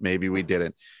it up, maybe we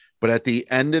didn't. But at the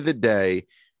end of the day,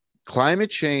 climate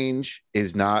change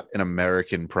is not an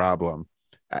American problem.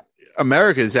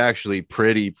 America is actually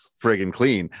pretty friggin'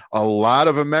 clean. A lot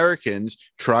of Americans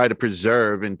try to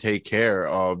preserve and take care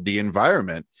of the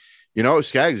environment. You know,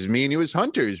 Skaggs, me and you as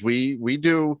hunters, we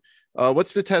do.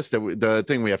 What's the test the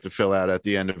thing we have to fill out at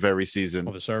the end of every season?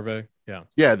 Oh, the survey.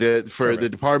 Yeah. The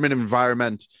Department of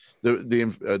Environment,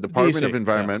 the Department of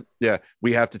Environment. Yeah.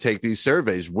 We have to take these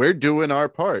surveys. We're doing our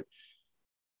part.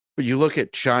 But you look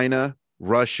at China,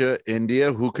 Russia,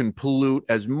 India, who can pollute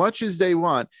as much as they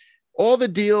want. All the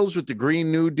deals with the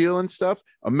Green New Deal and stuff,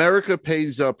 America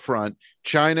pays up front.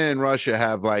 China and Russia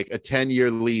have like a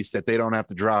 10-year lease that they don't have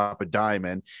to drop a dime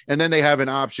in. And then they have an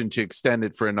option to extend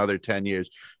it for another 10 years.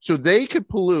 So they could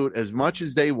pollute as much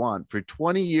as they want for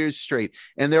 20 years straight.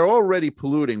 And they're already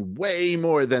polluting way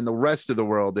more than the rest of the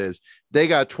world is. They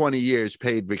got 20 years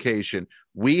paid vacation.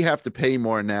 We have to pay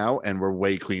more now, and we're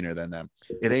way cleaner than them.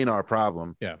 It ain't our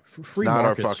problem. Yeah, free not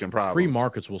markets, our fucking problem. Free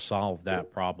markets will solve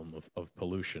that problem of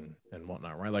pollution and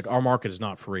whatnot, right? Like our market is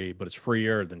not free, but it's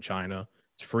freer than China.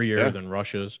 It's freer than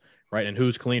Russia's, right? And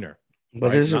who's cleaner? But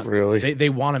right? Is it really? They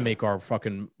want to make our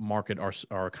fucking market,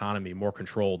 our economy more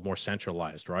controlled, more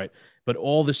centralized, right? But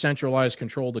all the centralized,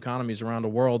 controlled economies around the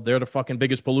world, they're the fucking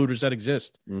biggest polluters that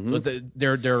exist. Mm-hmm.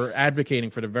 So they're advocating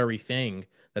for the very thing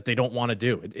that they don't want to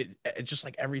do. It's just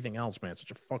like everything else, man. It's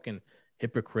such a fucking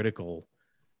hypocritical,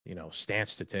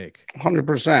 stance to take.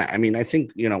 100%. I mean, I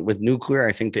think, with nuclear,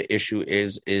 I think the issue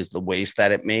is the waste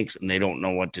that it makes, and they don't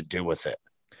know what to do with it.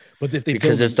 But if they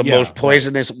because it's the most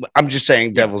poisonous. I'm just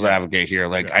saying devil's advocate here.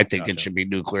 Like, I think it should be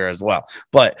nuclear as well.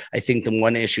 But I think the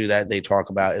one issue that they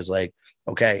talk about is like,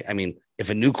 okay, I mean,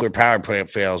 if a nuclear power plant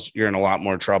fails, you're in a lot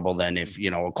more trouble than if,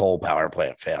 a coal power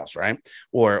plant fails, right?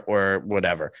 Or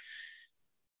whatever.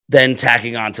 Then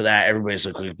tacking onto that, everybody's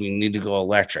like, we need to go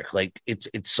electric. Like it's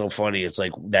so funny. It's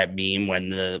like that meme when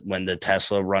the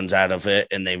Tesla runs out of it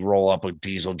and they roll up a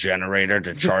diesel generator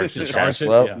to charge the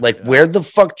Tesla. Where the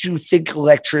fuck do you think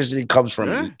electricity comes from,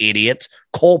 you idiots?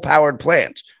 Coal powered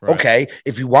plants. Right. Okay,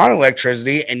 if you want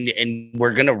electricity and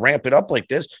we're gonna ramp it up like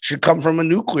this, should come from a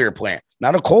nuclear plant,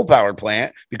 not a coal powered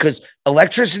plant, because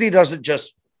electricity doesn't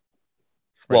just.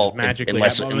 Well,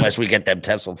 unless we get them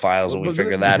Tesla files and we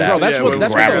figure that out. That's what the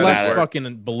left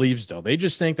fucking believes, though. They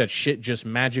just think that shit just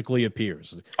magically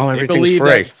appears. Oh, everything's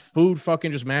free. Food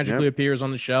fucking just magically appears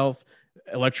on the shelf.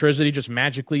 Electricity just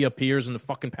magically appears in the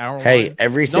fucking power line. Hey,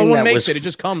 everything no one makes it. It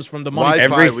just comes from the money.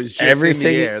 Wi-Fi was just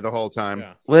everything in the air the whole time.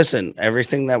 Yeah. Listen,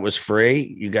 everything that was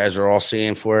free, you guys are all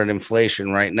seeing for it.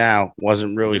 Inflation right now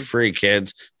wasn't really free,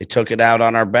 kids. They took it out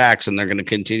on our backs, and they're going to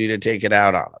continue to take it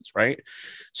out on us, right?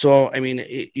 So, I mean,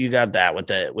 you got that with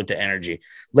the energy.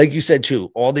 Like you said,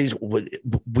 too, all these,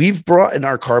 we've brought in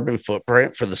our carbon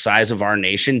footprint for the size of our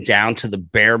nation down to the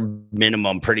bare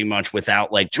minimum, pretty much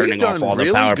without like turning off all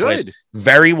the power plants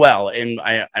very well. And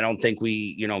I don't think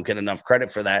we, get enough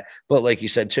credit for that. But like you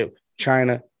said, too,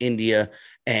 China, India,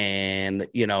 and,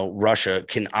 Russia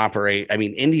can operate. I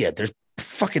mean, India, there's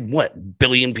fucking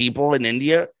billion people in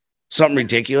India, something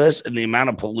ridiculous, and the amount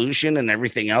of pollution and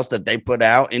everything else that they put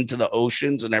out into the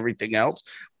oceans and everything else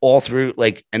all through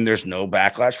and there's no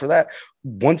backlash for that.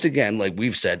 Once again, like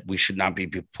we've said, we should not be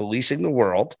policing the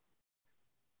world.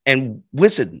 And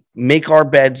listen, make our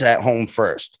beds at home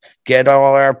first. Get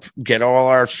all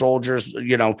our soldiers,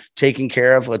 taken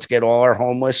care of. Let's get all our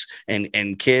homeless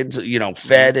and kids,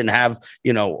 fed and have,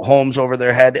 homes over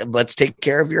their head. Let's take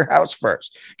care of your house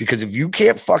first. Because if you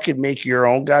can't fucking make your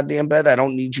own goddamn bed, I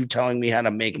don't need you telling me how to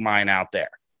make mine out there.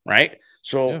 Right.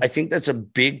 So I think that's a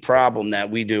big problem that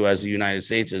we do as the United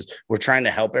States is we're trying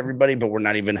to help everybody, but we're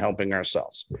not even helping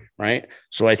ourselves. Right.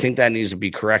 So I think that needs to be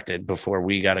corrected before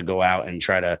we got to go out and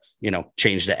try to,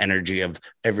 change the energy of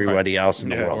everybody else in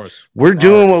the world. We're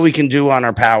doing what we can do on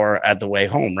our power at the way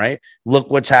home. Right.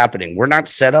 Look what's happening. We're not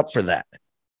set up for that.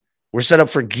 We're set up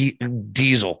for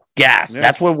diesel, gas. Yeah.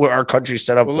 That's what our country's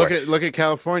set up for. Look at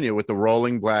California with the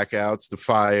rolling blackouts, the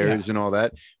fires and all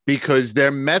that, because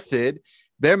their method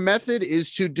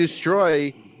is to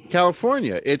destroy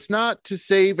California. It's not to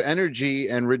save energy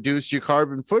and reduce your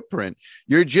carbon footprint.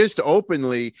 You're just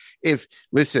openly, they've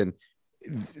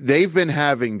been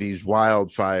having these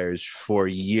wildfires for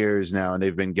years now, and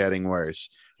they've been getting worse.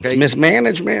 Okay? It's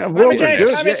mismanagement.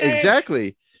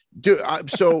 Exactly.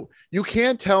 So you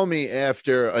can't tell me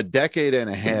after a decade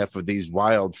and a half of these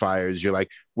wildfires, you're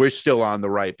like, we're still on the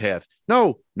right path.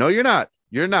 No, you're not.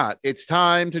 You're not. It's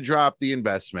time to drop the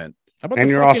investment.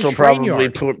 And you're also probably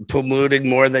polluting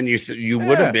more than you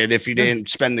would have been if you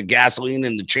didn't spend the gasoline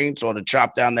and the chainsaw to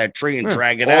chop down that tree and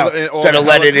drag it out instead of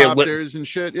letting it and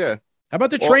shit. Yeah. How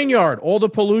about the train yard? All the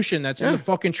pollution that's in the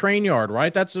fucking train yard,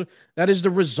 right? That is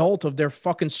the result of their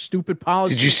fucking stupid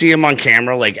policy. Did you see him on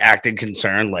camera, acting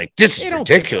concerned? Like, this is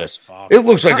ridiculous. It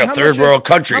looks like a third world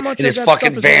country in his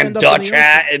fucking Van Dutch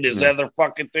hat and his other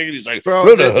fucking thing. He's like,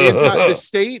 bro, the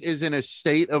state is in a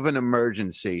state of an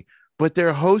emergency. But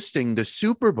they're hosting the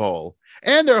Super Bowl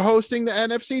and they're hosting the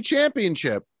NFC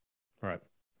Championship. Right.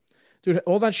 Dude,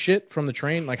 all that shit from the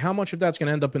train, how much of that's going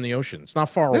to end up in the ocean? It's not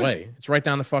far away. It's right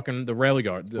down the rail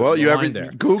yard. You ever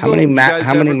Google how many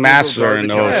masks are in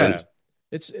the ocean?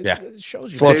 It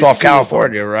shows you. Floats off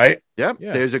California, right? Yep.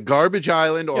 Yeah. There's a garbage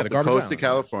island off the coast of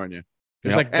California.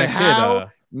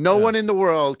 No one in the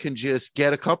world can just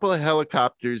get a couple of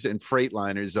helicopters and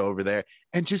freightliners over there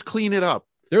and just clean it up.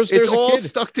 It's all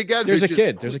stuck together. There's a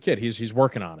kid. He's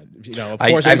working on it. Of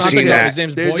course, I've seen that. His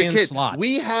name's Boyan Slot.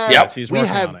 We have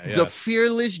the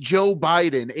fearless Joe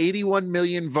Biden, 81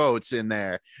 million votes in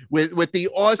there with the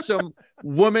awesome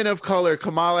woman of color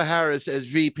Kamala Harris as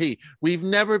VP. We've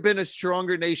never been a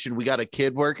stronger nation. We got a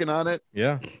kid working on it.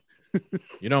 Yeah.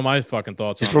 My fucking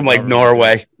thoughts. He's from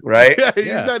Norway, right? Yeah,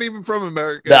 he's not even from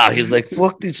America. No, he's like,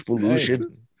 fuck this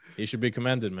pollution. He should be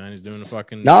commended, man. He's doing a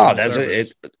fucking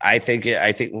it. I think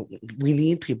we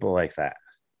need people like that.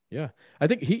 Yeah, I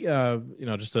think he,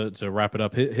 just to wrap it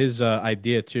up, his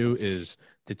idea too is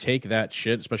to take that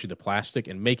shit, especially the plastic,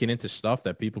 and make it into stuff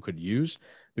that people could use.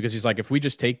 Because he's like, if we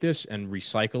just take this and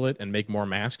recycle it and make more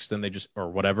masks, then they just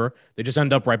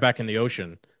end up right back in the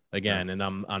ocean again. And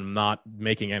I'm not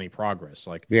making any progress.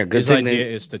 His idea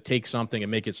is to take something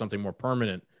and make it something more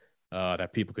permanent.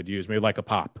 That people could use, maybe like a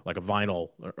pop, like a vinyl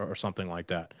or something like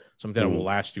that. Something that will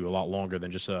last you a lot longer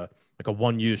than just a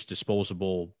one-use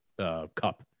disposable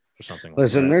cup or something.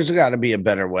 Listen, there's got to be a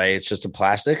better way. It's just a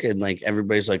plastic, and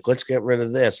everybody's like, let's get rid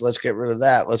of this, let's get rid of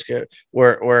that,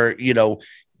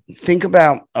 think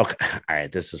about. Okay, all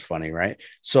right, this is funny, right?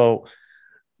 So,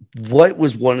 what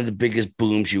was one of the biggest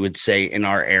booms you would say in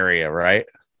our area, right?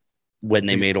 When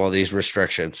they made all these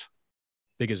restrictions,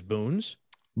 biggest booms.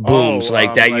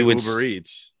 That you would Uber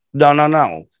Eats.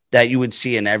 No, that you would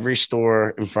see in every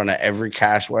store, in front of every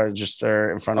cash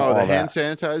register, in front of all the that. hand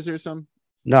sanitizer or something?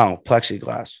 No,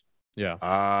 plexiglass. Yeah.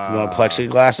 You know what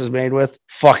plexiglass is made with?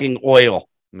 Fucking oil.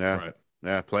 Yeah. Right.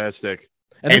 Yeah, plastic.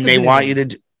 And they want you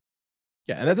to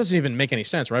and that doesn't even make any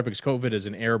sense, right? Because COVID is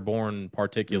an airborne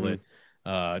particulate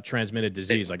transmitted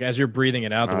disease. As you're breathing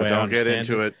it out the way I understand. Don't get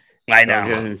into it. I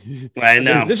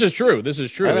know. This is true.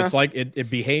 It's like it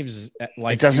behaves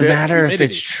like it doesn't matter if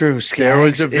it's true. There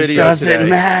was a video. It doesn't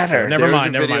matter. Never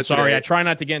mind. Sorry, I try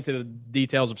not to get into the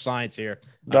details of science here.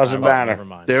 Doesn't matter.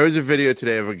 There was a video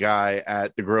today of a guy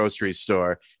at the grocery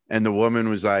store, And the woman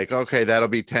was like, okay, that'll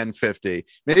be $10.50.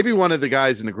 Maybe one of the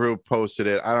guys in the group posted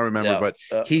it. I don't remember,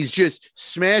 but he's just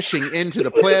smashing into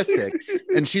the plastic.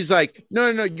 And she's like, no,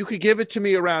 you could give it to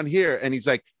me around here. And he's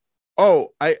like,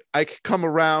 oh, I could come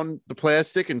around the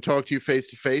plastic and talk to you face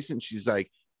to face. And she's like,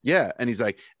 yeah. And he's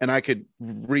like, and I could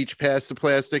reach past the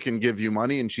plastic and give you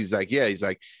money. And she's like, yeah. He's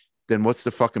like, then what's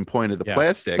the fucking point of the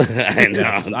plastic? I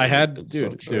know. I had,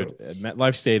 dude, at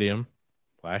MetLife Stadium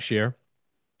last year.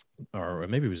 Or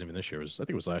maybe it was even this year. I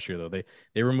think it was last year though.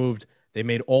 They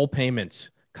made all payments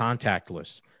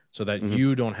contactless so that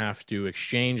you don't have to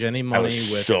exchange any money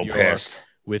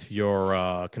with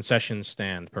your concession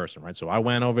stand person, right? So I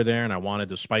went over there and I wanted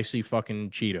the spicy fucking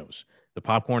Cheetos,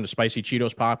 the spicy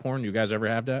Cheetos popcorn. You guys ever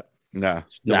have that? No,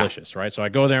 it's delicious, right? So I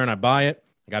go there and I buy it.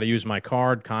 I got to use my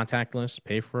card, contactless,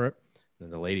 pay for it.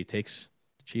 Then the lady takes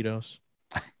the Cheetos.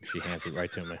 She hands it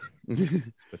right to me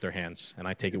with her hands, and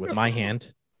I take it with my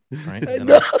hand. Right, and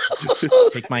then I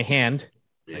take my hand,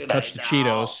 I touch the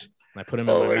Cheetos, and I put them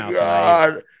in my mouth.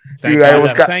 God.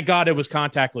 Thank God it was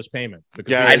contactless payment.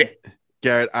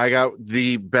 Garrett, I got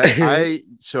the best.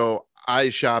 I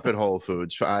shop at Whole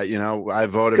Foods. I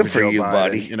voted Good for Joe you,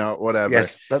 Biden, buddy. Whatever.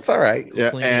 Yes, that's all right. Yeah,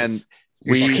 Please. and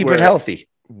we keep it healthy.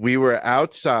 We were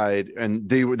outside, and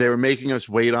they were making us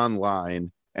wait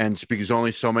online, and because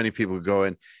only so many people could go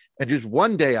in. And just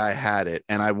one day I had it,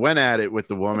 and I went at it with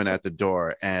the woman at the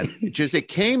door, and it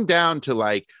came down to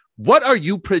like, what are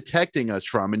you protecting us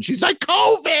from? And she's like,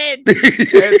 COVID.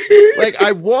 And,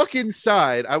 I walk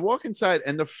inside,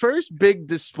 and the first big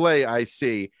display I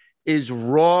see is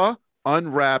raw,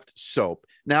 unwrapped soap.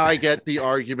 Now I get the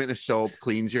argument of soap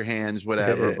cleans your hands,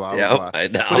 whatever, blah, blah, blah. I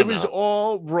know, but it was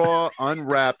all raw,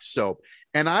 unwrapped soap.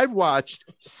 And I watched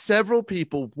several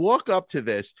people walk up to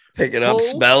this, pick it up,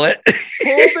 smell it,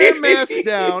 pull their mask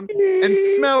down and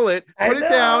smell it, put it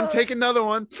down, take another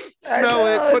one, smell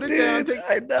it, put it down.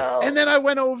 I know. And then I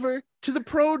went over to the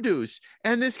produce,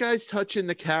 and this guy's touching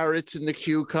the carrots and the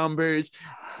cucumbers,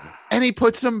 and he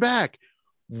puts them back.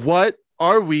 What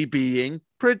are we being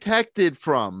protected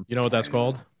from? You know what that's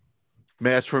called?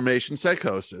 Mass formation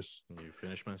psychosis. You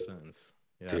finish my sentence.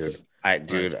 Yes.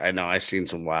 I know I've seen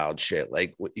some wild shit.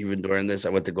 Like even during this, I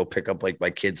went to go pick up like my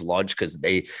kids' lunch because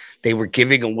they were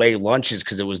giving away lunches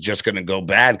because it was just going to go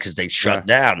bad because they shut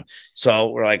down. So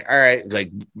we're like, all right,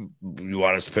 like you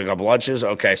want us to pick up lunches?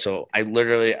 Okay. So I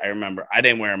remember I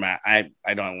didn't wear a mask.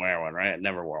 I don't wear one, right? I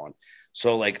never wore one.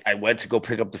 So like I went to go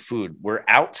pick up the food. We're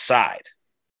outside.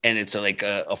 And it's like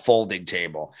a folding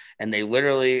table, and they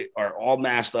literally are all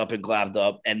masked up and gloved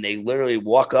up, and they literally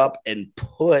walk up and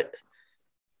put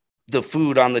the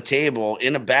food on the table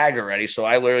in a bag already. So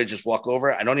I literally just walk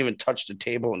over. I don't even touch the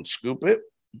table and scoop it.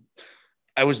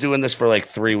 I was doing this for like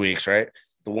 3 weeks, right?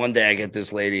 The one day I get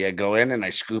this lady, I go in and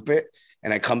I scoop it,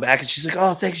 and I come back and she's like,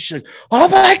 oh, thank you. She's like, oh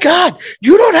my God,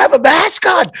 you don't have a mask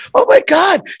on. Oh my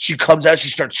God. She comes out, she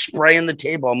starts spraying the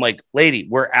table. I'm like, lady,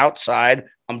 we're outside.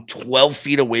 I'm 12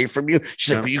 feet away from you.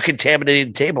 She's like, but you contaminated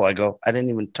the table. I go, I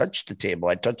didn't even touch the table.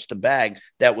 I touched the bag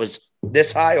that was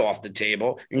this high off the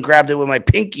table and grabbed it with my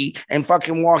pinky and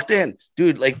fucking walked in.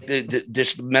 Dude, like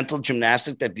this mental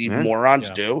gymnastic that these morons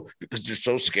do because they're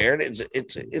so scared.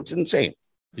 It's insane.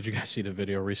 Did you guys see the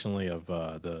video recently of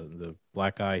the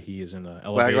black guy? He is in an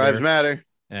elevator. Black Lives Matter.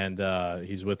 And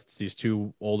he's with these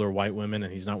two older white women,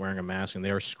 and he's not wearing a mask, and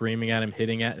they are screaming at him,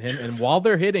 hitting at him. And while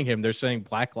they're hitting him, they're saying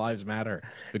Black Lives Matter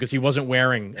because he wasn't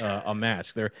wearing a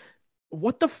mask.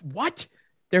 What?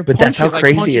 But that's how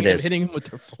crazy it is. Hitting him with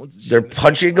their phones. They're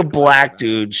punching a black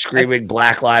dude, screaming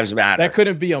Black Lives Matter. That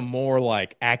couldn't be a more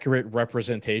like accurate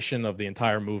representation of the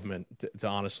entire movement. To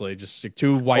honestly, just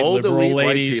two white liberal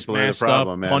ladies masked up,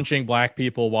 punching black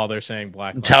people while they're saying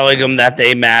Black Lives telling them that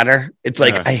they matter. It's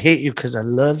like, I hate you because I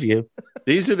love you.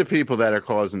 These are the people that are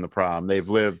causing the problem. They've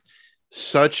lived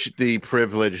such the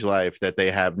privileged life that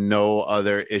they have no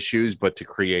other issues but to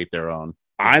create their own.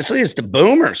 Honestly, it's the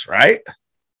boomers, right?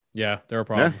 Yeah, they're a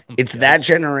problem. Yeah. It's that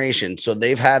generation. So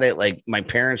they've had it like my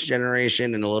parents'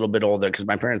 generation and a little bit older because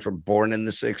my parents were born in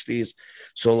the 60s.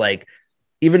 So like,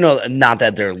 even though not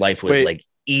that their life was like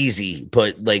easy,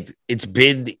 but like it's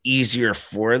been easier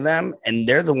for them. And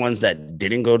they're the ones that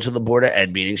didn't go to the Board of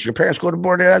Ed meetings. Your parents go to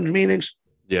Board of Ed meetings?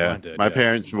 Yeah, my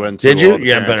parents went to. Did you?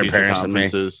 You have better parents than me.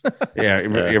 Yeah,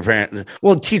 your parents.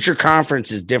 Well, teacher conference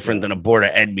is different than a Board of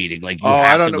Ed meeting. Like,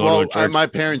 I don't know. Well, my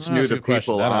parents knew the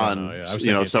people on,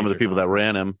 some of the people that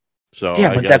ran him. So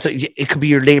yeah, but it could be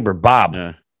your neighbor, Bob.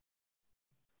 Yeah.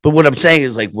 But what I'm saying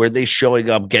is, like, were they showing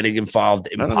up, getting involved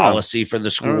in policy for the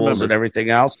schools and everything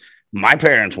else? My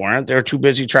parents weren't. They were too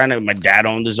busy my dad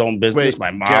owned his own business.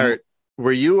 My mom. Garrett,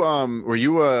 were you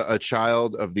a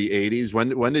child of the 80s?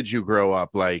 When did you grow up?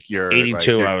 Like you're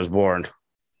 82, like I was born.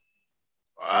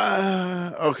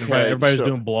 Okay. Everybody was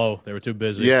doing blow. They were too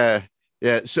busy. Yeah.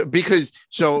 Yeah. So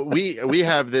we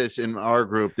have this in our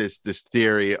group, this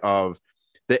theory of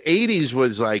the 80s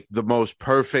was like the most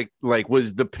perfect, like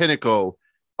was the pinnacle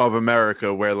of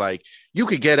America, where like you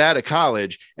could get out of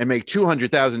college and make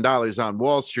 $200,000 on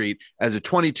Wall Street as a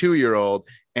 22-year-old,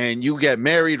 and you get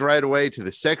married right away to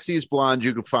the sexiest blonde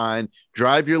you could find,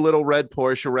 drive your little red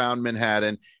Porsche around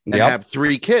Manhattan, and have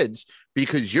 3 kids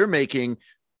because you're making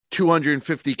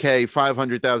 $250K,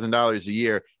 $500,000 a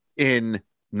year in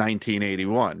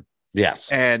 1981.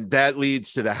 Yes. And that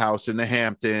leads to the house in the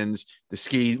Hamptons, the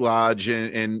ski lodge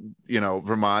in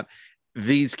Vermont.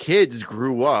 These kids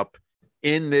grew up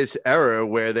in this era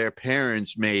where their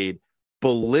parents made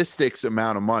ballistics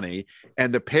amount of money,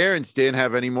 and the parents didn't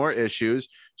have any more issues.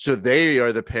 So they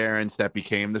are the parents that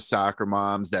became the soccer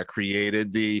moms that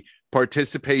created the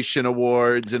participation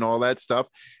awards and all that stuff.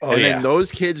 Then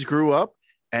those kids grew up,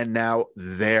 and now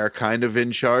they're kind of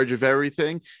in charge of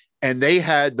everything. And they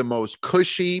had the most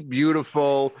cushy,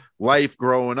 beautiful life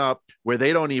growing up where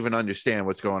they don't even understand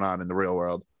what's going on in the real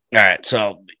world. All right.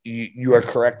 So you are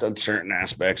correct on certain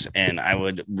aspects, and I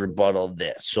would rebuttal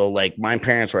this. So like my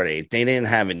parents were at 8. They didn't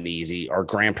have it easy. Our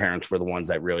grandparents were the ones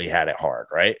that really had it hard,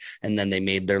 right? And then they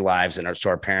made their lives, and so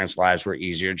our parents' lives were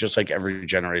easier, just like every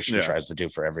generation tries to do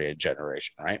for every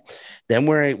generation, right? Then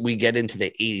we get into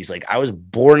the 80s. Like I was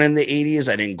born in the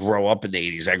 80s. I didn't grow up in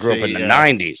the 80s. I grew up in the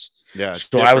 90s. Yeah.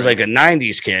 So I was like a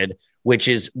 90s kid. Which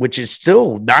is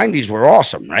still 90s were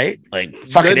awesome, right? Like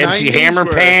fucking MC Hammer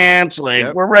pants,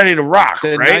 like we're ready to rock.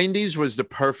 The right? 90s was the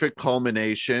perfect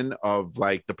culmination of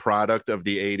like the product of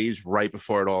the 80s right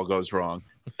before it all goes wrong.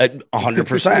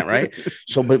 100%, right?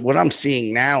 So, but what I'm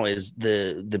seeing now is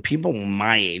the people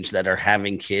my age that are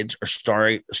having kids are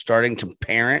starting to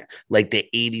parent like the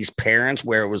 80s parents,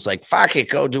 where it was like, fuck it,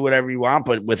 go do whatever you want,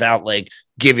 but without like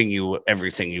giving you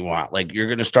everything you want. Like you're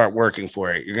going to start working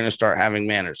for it. You're going to start having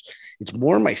manners. It's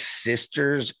more my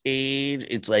sister's age.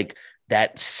 It's like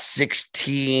that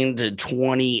 16 to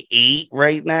 28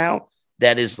 right now.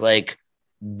 That is like,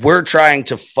 we're trying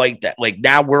to fight that. Like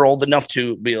now we're old enough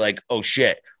to be like, oh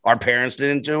shit, our parents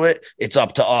didn't do it. It's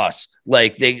up to us.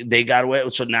 Like they got away.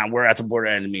 So now we're at the border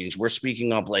enemies. We're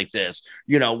speaking up like this.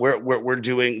 You know, we're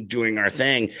doing our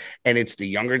thing. And it's the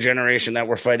younger generation that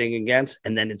we're fighting against.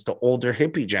 And then it's the older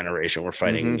hippie generation we're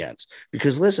fighting against.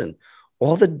 Because listen,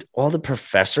 all the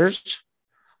professors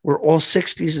were all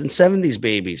 60s and 70s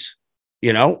babies.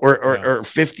 You know, or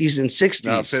 50s and 60s.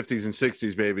 No, 50s and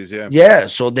 60s babies, yeah. Yeah,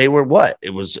 so they were what?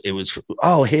 It was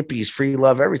hippies, free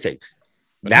love, everything.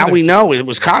 But now we know it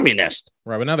was communist.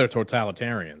 Right, but now they're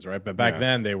totalitarians, right? But back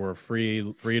then they were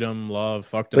freedom, love,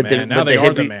 fuck the man. Now they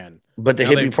are the man. But the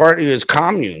hippie party is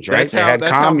communes, right? They had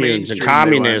communes and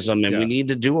communism, and we need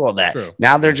to do all that. True.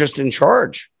 Now they're just in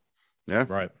charge. Yeah.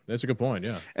 Right. That's a good point,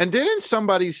 yeah. And didn't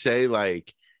somebody say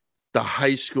like the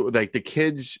high school, like the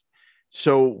kids,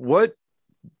 so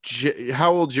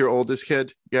how old's your oldest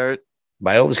kid, Garrett?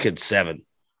 My oldest kid's 7.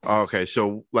 Oh, okay.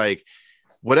 So like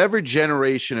whatever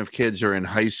generation of kids are in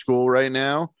high school right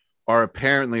now are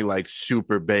apparently like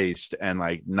super based and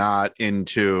like not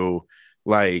into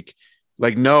like,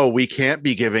 no, we can't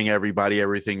be giving everybody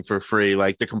everything for free.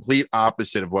 Like the complete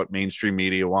opposite of what mainstream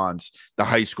media wants the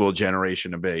high school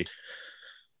generation to be.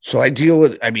 So I deal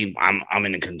with, I mean, I'm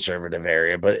in a conservative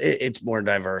area, but it's more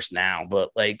diverse now.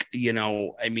 But like, you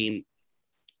know, I mean,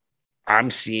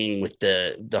 I'm seeing with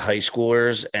the high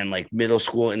schoolers and like middle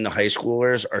school and the high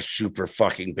schoolers are super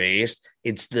fucking based.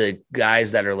 It's the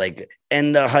guys that are like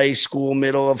end of high school,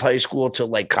 middle of high school to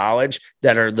like college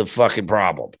that are the fucking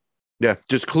problem. Yeah,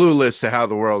 just clueless to how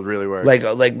the world really works.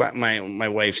 Like my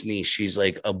wife's niece, she's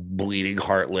like a bleeding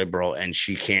heart liberal, and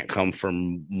she can't come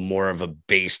from more of a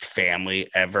based family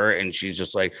ever. And she's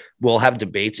just like, we'll have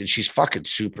debates, and she's fucking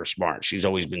super smart. She's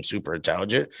always been super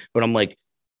intelligent, but I'm like,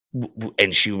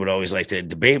 and she would always like to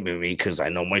debate with me because I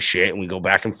know my shit, and we go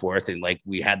back and forth, and like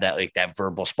we had that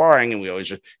verbal sparring, and we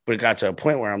always but it got to a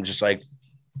point where I'm just like,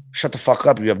 shut the fuck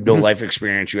up. You have no life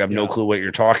experience. You have no clue what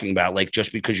you're talking about. Like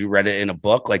just because you read it in a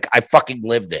book, like I fucking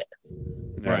lived it.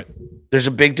 Right. There's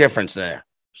a big difference there,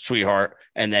 sweetheart.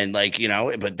 And then like, you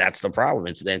know, but that's the problem.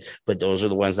 It's then, but those are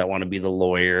the ones that want to be the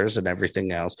lawyers and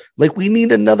everything else. Like we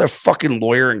need another fucking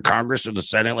lawyer in Congress or the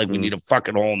Senate. Like we need a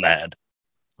fucking hole in the head.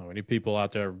 Oh, we need people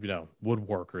out there, you know,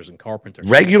 woodworkers and carpenters,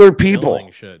 regular people.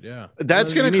 Shit, yeah,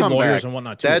 that's going to come back. And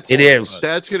whatnot that's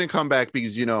going to come back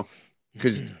because you know,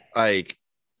 because like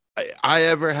I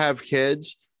ever have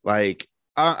kids, like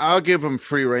I'll give them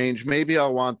free range. Maybe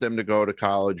I'll want them to go to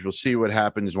college. We'll see what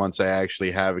happens once I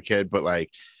actually have a kid. But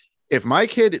like, if my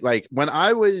kid, like when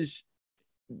I was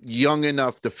young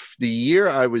enough, the year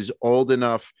I was old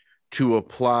enough to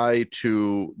apply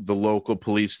to the local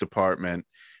police department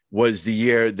was the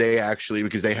year they actually,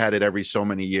 because they had it every so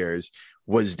many years,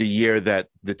 was the year that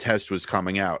the test was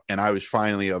coming out and I was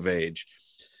finally of age.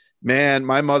 Man,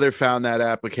 my mother found that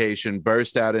application,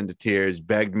 burst out into tears,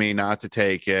 begged me not to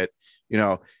take it, you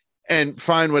know, and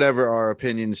fine, whatever our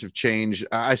opinions have changed.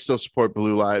 I still support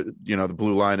blue line, you know, the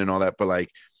blue line and all that. But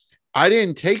like, I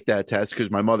didn't take that test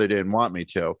because my mother didn't want me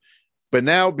to. But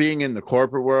now being in the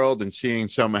corporate world and seeing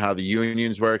some of how the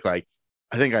unions work, like,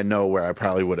 I think I know where I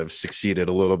probably would have succeeded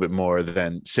a little bit more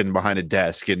than sitting behind a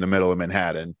desk in the middle of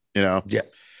Manhattan, you know? Yeah.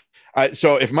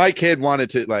 So if my kid wanted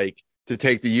to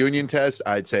take the union test,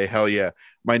 I'd say, hell yeah.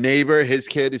 My neighbor, his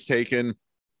kid is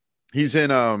he's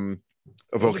in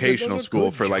a vocational school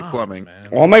for like plumbing. Man.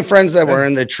 All my friends that were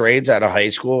in the trades out of high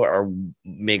school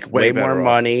make way more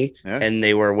money, and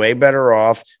they were way better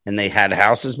off, and they had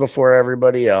houses before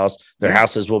everybody else. Their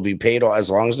houses will be paid off as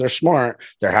long as they're smart.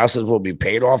 Their houses will be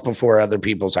paid off before other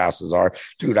people's houses are.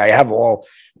 Dude, I have all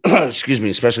excuse me,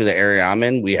 especially the area I'm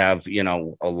in, we have, you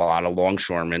know, a lot of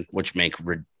longshoremen which make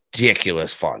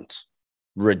ridiculous funds.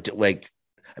 Like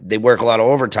they work a lot of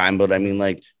overtime, but I mean,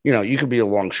 like, you know, you could be a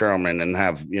longshoreman and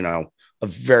have, you know, a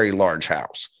very large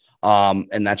house.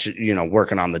 And that's, you know,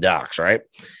 working on the docks, right?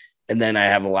 And then I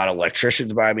have a lot of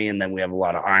electricians by me, and then we have a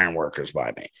lot of iron workers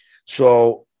by me.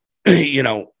 So, you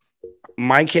know,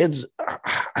 my kids,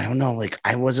 I don't know, like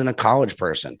I wasn't a college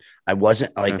person. I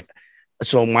wasn't like,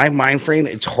 so my mind frame,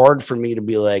 it's hard for me to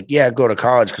be like, yeah, go to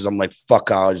college, because I'm like, fuck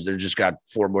college. They just got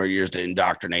 4 more years to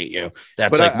indoctrinate you.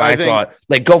 That's like my thought.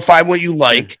 Like, go find what you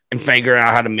like and figure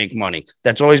out how to make money.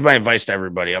 That's always my advice to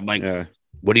everybody. I'm like,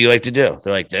 what do you like to do?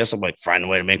 They're like this. I'm like, find a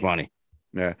way to make money.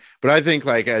 Yeah. But I think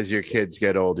like as your kids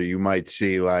get older, you might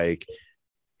see like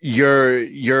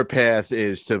your path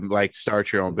is to like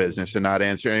start your own business and not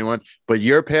answer anyone, but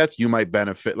your path, you might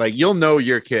benefit. Like you'll know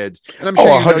your kids, and I'm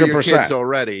sure you know your kids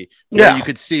already. Yeah. You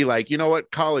could see like, you know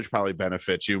what, college probably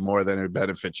benefits you more than it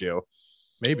benefits you.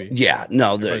 Maybe. Yeah.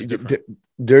 No, there's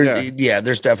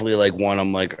definitely like one.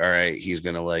 I'm like, all right, he's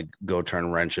gonna like go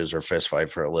turn wrenches or fist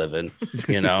fight for a living,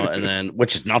 you know, and then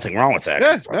which is nothing wrong with that.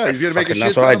 Yeah, he's gonna make a shit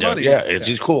that's what I do. Money. Yeah,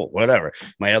 he's cool, whatever.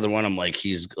 My other one, I'm like,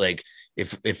 he's like,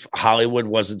 if Hollywood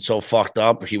wasn't so fucked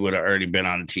up, he would have already been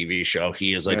on a TV show.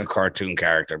 He is like a cartoon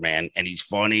character, man, and he's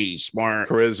funny, he's smart,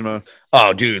 charisma.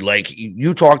 Oh, dude, like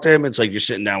you talk to him, it's like you're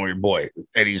sitting down with your boy,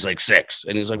 and he's like 6,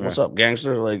 and he's like, "What's up,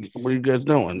 gangster? Like, what are you guys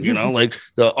doing?" You know, like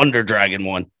the Under Dragon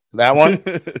one. That one,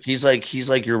 he's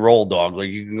like your roll dog. Like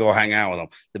you can go hang out with him.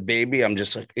 The baby, I'm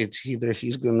just like, it's either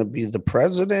he's going to be the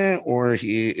president or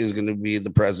he is going to be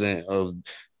the president of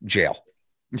jail.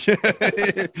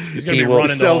 He will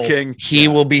Cell King. He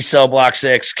will be Cell Block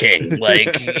 6 King.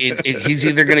 Like he's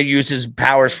either going to use his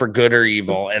powers for good or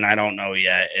evil, and I don't know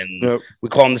yet. And we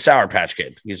call him the Sour Patch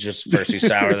Kid. He's just first he's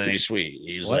sour, then he's sweet.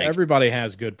 He's like everybody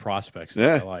has good prospects.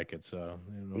 I like it. So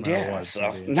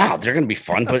no, they're going to be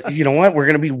fun. But you know what? We're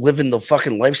going to be living the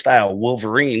fucking lifestyle of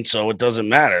Wolverine, so it doesn't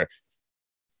matter.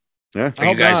 Yeah.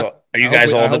 Are you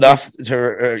guys old enough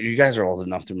to? You guys are old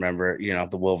enough to remember, you know,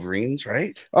 the Wolverines,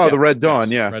 right? Oh, the Red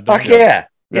Dawn, yeah. Red Dawn, fuck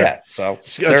yeah. So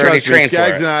trust me,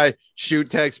 Skaggs and I shoot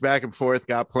texts back and forth.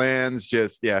 Got plans.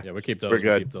 Just we keep those.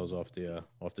 We keep those off the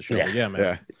show. Yeah, yeah, man.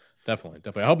 Yeah.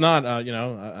 Definitely. I hope not. You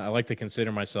know, I like to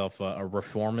consider myself a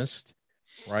reformist,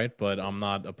 right? But I'm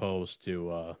not opposed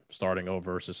to starting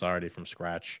over society from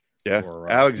scratch. Yeah, or,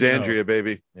 Alexandria, you know,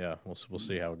 baby. Yeah, we'll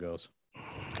see how it goes.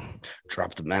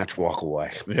 Drop the match, walk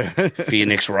away. Yeah.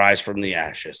 Phoenix rise from the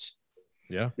ashes.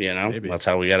 Yeah, you know, that's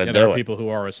how we got to do there it. Are people who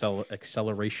are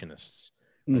accelerationists.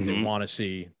 They want to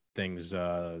see things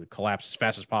collapse as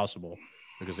fast as possible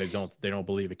because they don't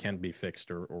believe it can be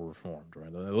fixed or reformed.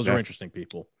 Right? Those are interesting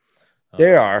people.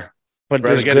 They are, but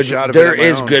there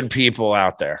is good people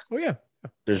out there. Oh yeah,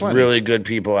 there's really good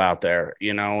people out there.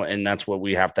 You know, and that's what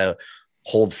we have to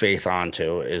hold faith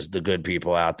onto is the good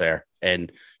people out there.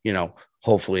 And, you know,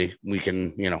 hopefully we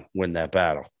can, you know, win that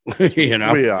battle. You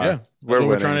know, we are. Yeah, that's what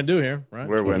we're trying to do here, right?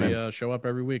 We're winning. We, show up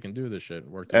every week and do this shit.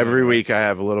 Every week, I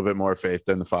have a little bit more faith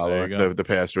than the follower the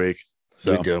past week.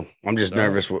 So. We do. I'm just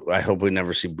nervous. I hope we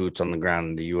never see boots on the ground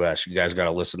in the U.S. You guys got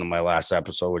to listen to my last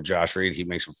episode with Josh Reed. He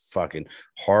makes a fucking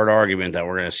hard argument that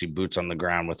we're going to see boots on the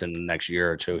ground within the next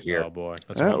year or two here. Oh boy,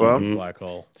 that's black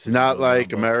hole. It's not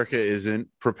like America isn't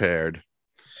prepared.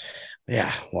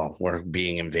 Yeah, well, we're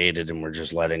being invaded and we're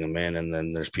just letting them in. And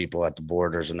then there's people at the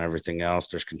borders and everything else.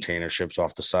 There's container ships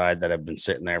off the side that have been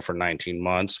sitting there for 19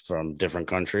 months from different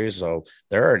countries. So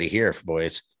they're already here,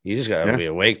 boys. You just got to be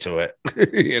awake to it,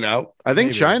 you know? I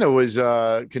think China was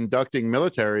conducting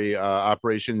military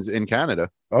operations in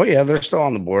Canada. Oh, yeah, they're still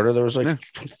on the border. There was like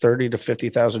 30 to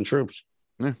 50,000 troops.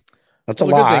 Yeah. That's a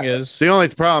lot. The good thing is, the only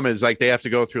problem is like they have to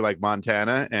go through like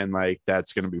Montana, and like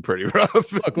that's going to be pretty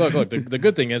rough. Look. The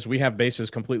good thing is we have bases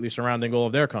completely surrounding all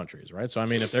of their countries, right? So I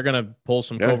mean, if they're going to pull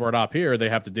some covert op here, they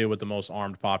have to deal with the most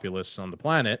armed populace on the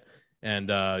planet, and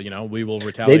we will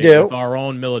retaliate with our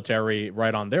own military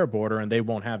right on their border, and they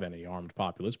won't have any armed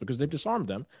populace because they've disarmed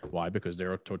them. Why? Because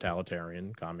they're a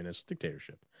totalitarian communist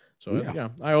dictatorship. So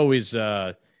I always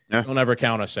don't ever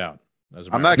count us out.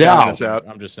 I'm not counting us out.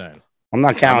 I'm just saying. I'm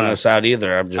not counting us out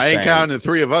either. I ain't counting the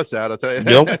three of us out. I'll tell you.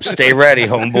 Nope. Stay ready,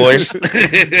 homeboys.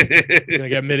 Gonna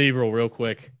get medieval real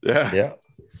quick. Yeah.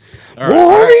 All right.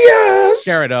 Warriors.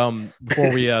 Garrett,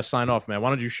 before we sign off, man, why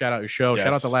don't you shout out your show? Yes.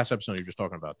 Shout out the last episode you were just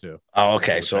talking about too. Oh,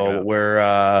 okay. So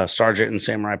we're Sergeant and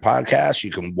Samurai Podcast.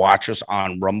 You can watch us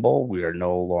on Rumble. We are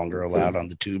no longer allowed on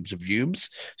the tubes of Ubes.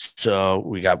 So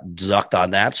we got zucked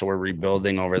on that. So we're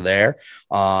rebuilding over there.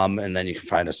 And then you can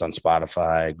find us on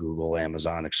Spotify, Google,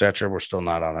 Amazon, etc. We're still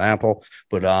not on Apple,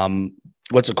 but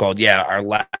what's it called? Yeah, our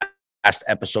last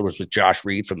episode was with Josh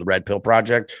Reed from the Red Pill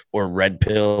Project, or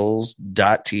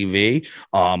redpills.tv.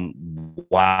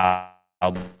 Wow.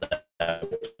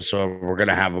 So we're going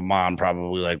to have him on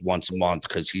probably like once a month,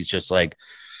 because he's just like,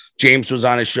 James was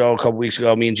on his show a couple weeks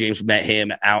ago. Me and James met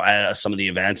him out at some of the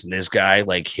events, and this guy,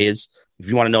 like if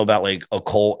you want to know about like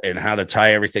occult and how to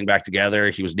tie everything back together,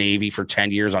 he was Navy for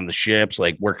 10 years on the ships,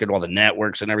 like working all the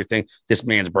networks and everything. This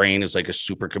man's brain is like a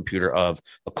supercomputer of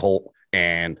occult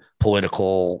and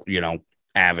political,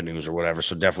 avenues or whatever.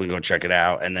 So definitely go check it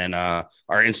out. And then our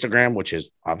Instagram, which is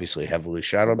obviously heavily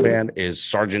shadow banned, is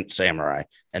Sergeant Samurai,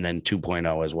 and then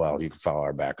 2.0 as well. You can follow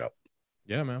our backup.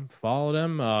 Yeah, man. Follow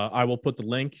them. I will put the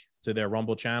link to their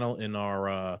Rumble channel in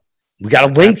our we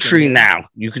got a link tree now.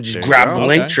 You can just grab the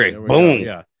link tree. Boom.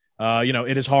 Yeah.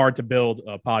 It is hard to build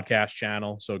a podcast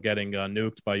channel, so getting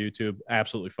nuked by YouTube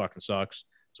absolutely fucking sucks.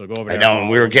 So go over there. I know, and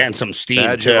we were getting some steam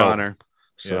Badge too. of honor.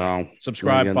 So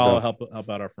subscribe, follow, help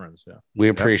out our friends. Yeah, we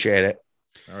appreciate it.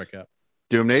 All right, Cap.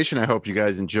 Doom Nation, I hope you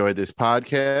guys enjoyed this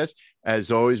podcast.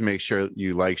 As always, make sure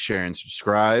you like, share, and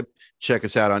subscribe. Check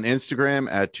us out on Instagram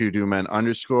at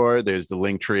 2DoomMen_. There's the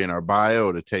link tree in our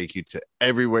bio to take you to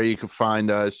everywhere you can find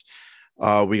us.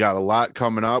 We got a lot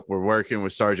coming up. We're working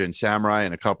with Sergeant Samurai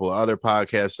and a couple of other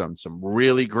podcasts on some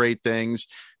really great things.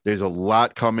 There's a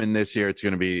lot coming this year. It's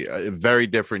going to be a very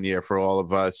different year for all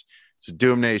of us. So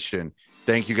Doom Nation,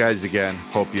 thank you guys again.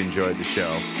 Hope you enjoyed the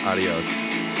show. Adios.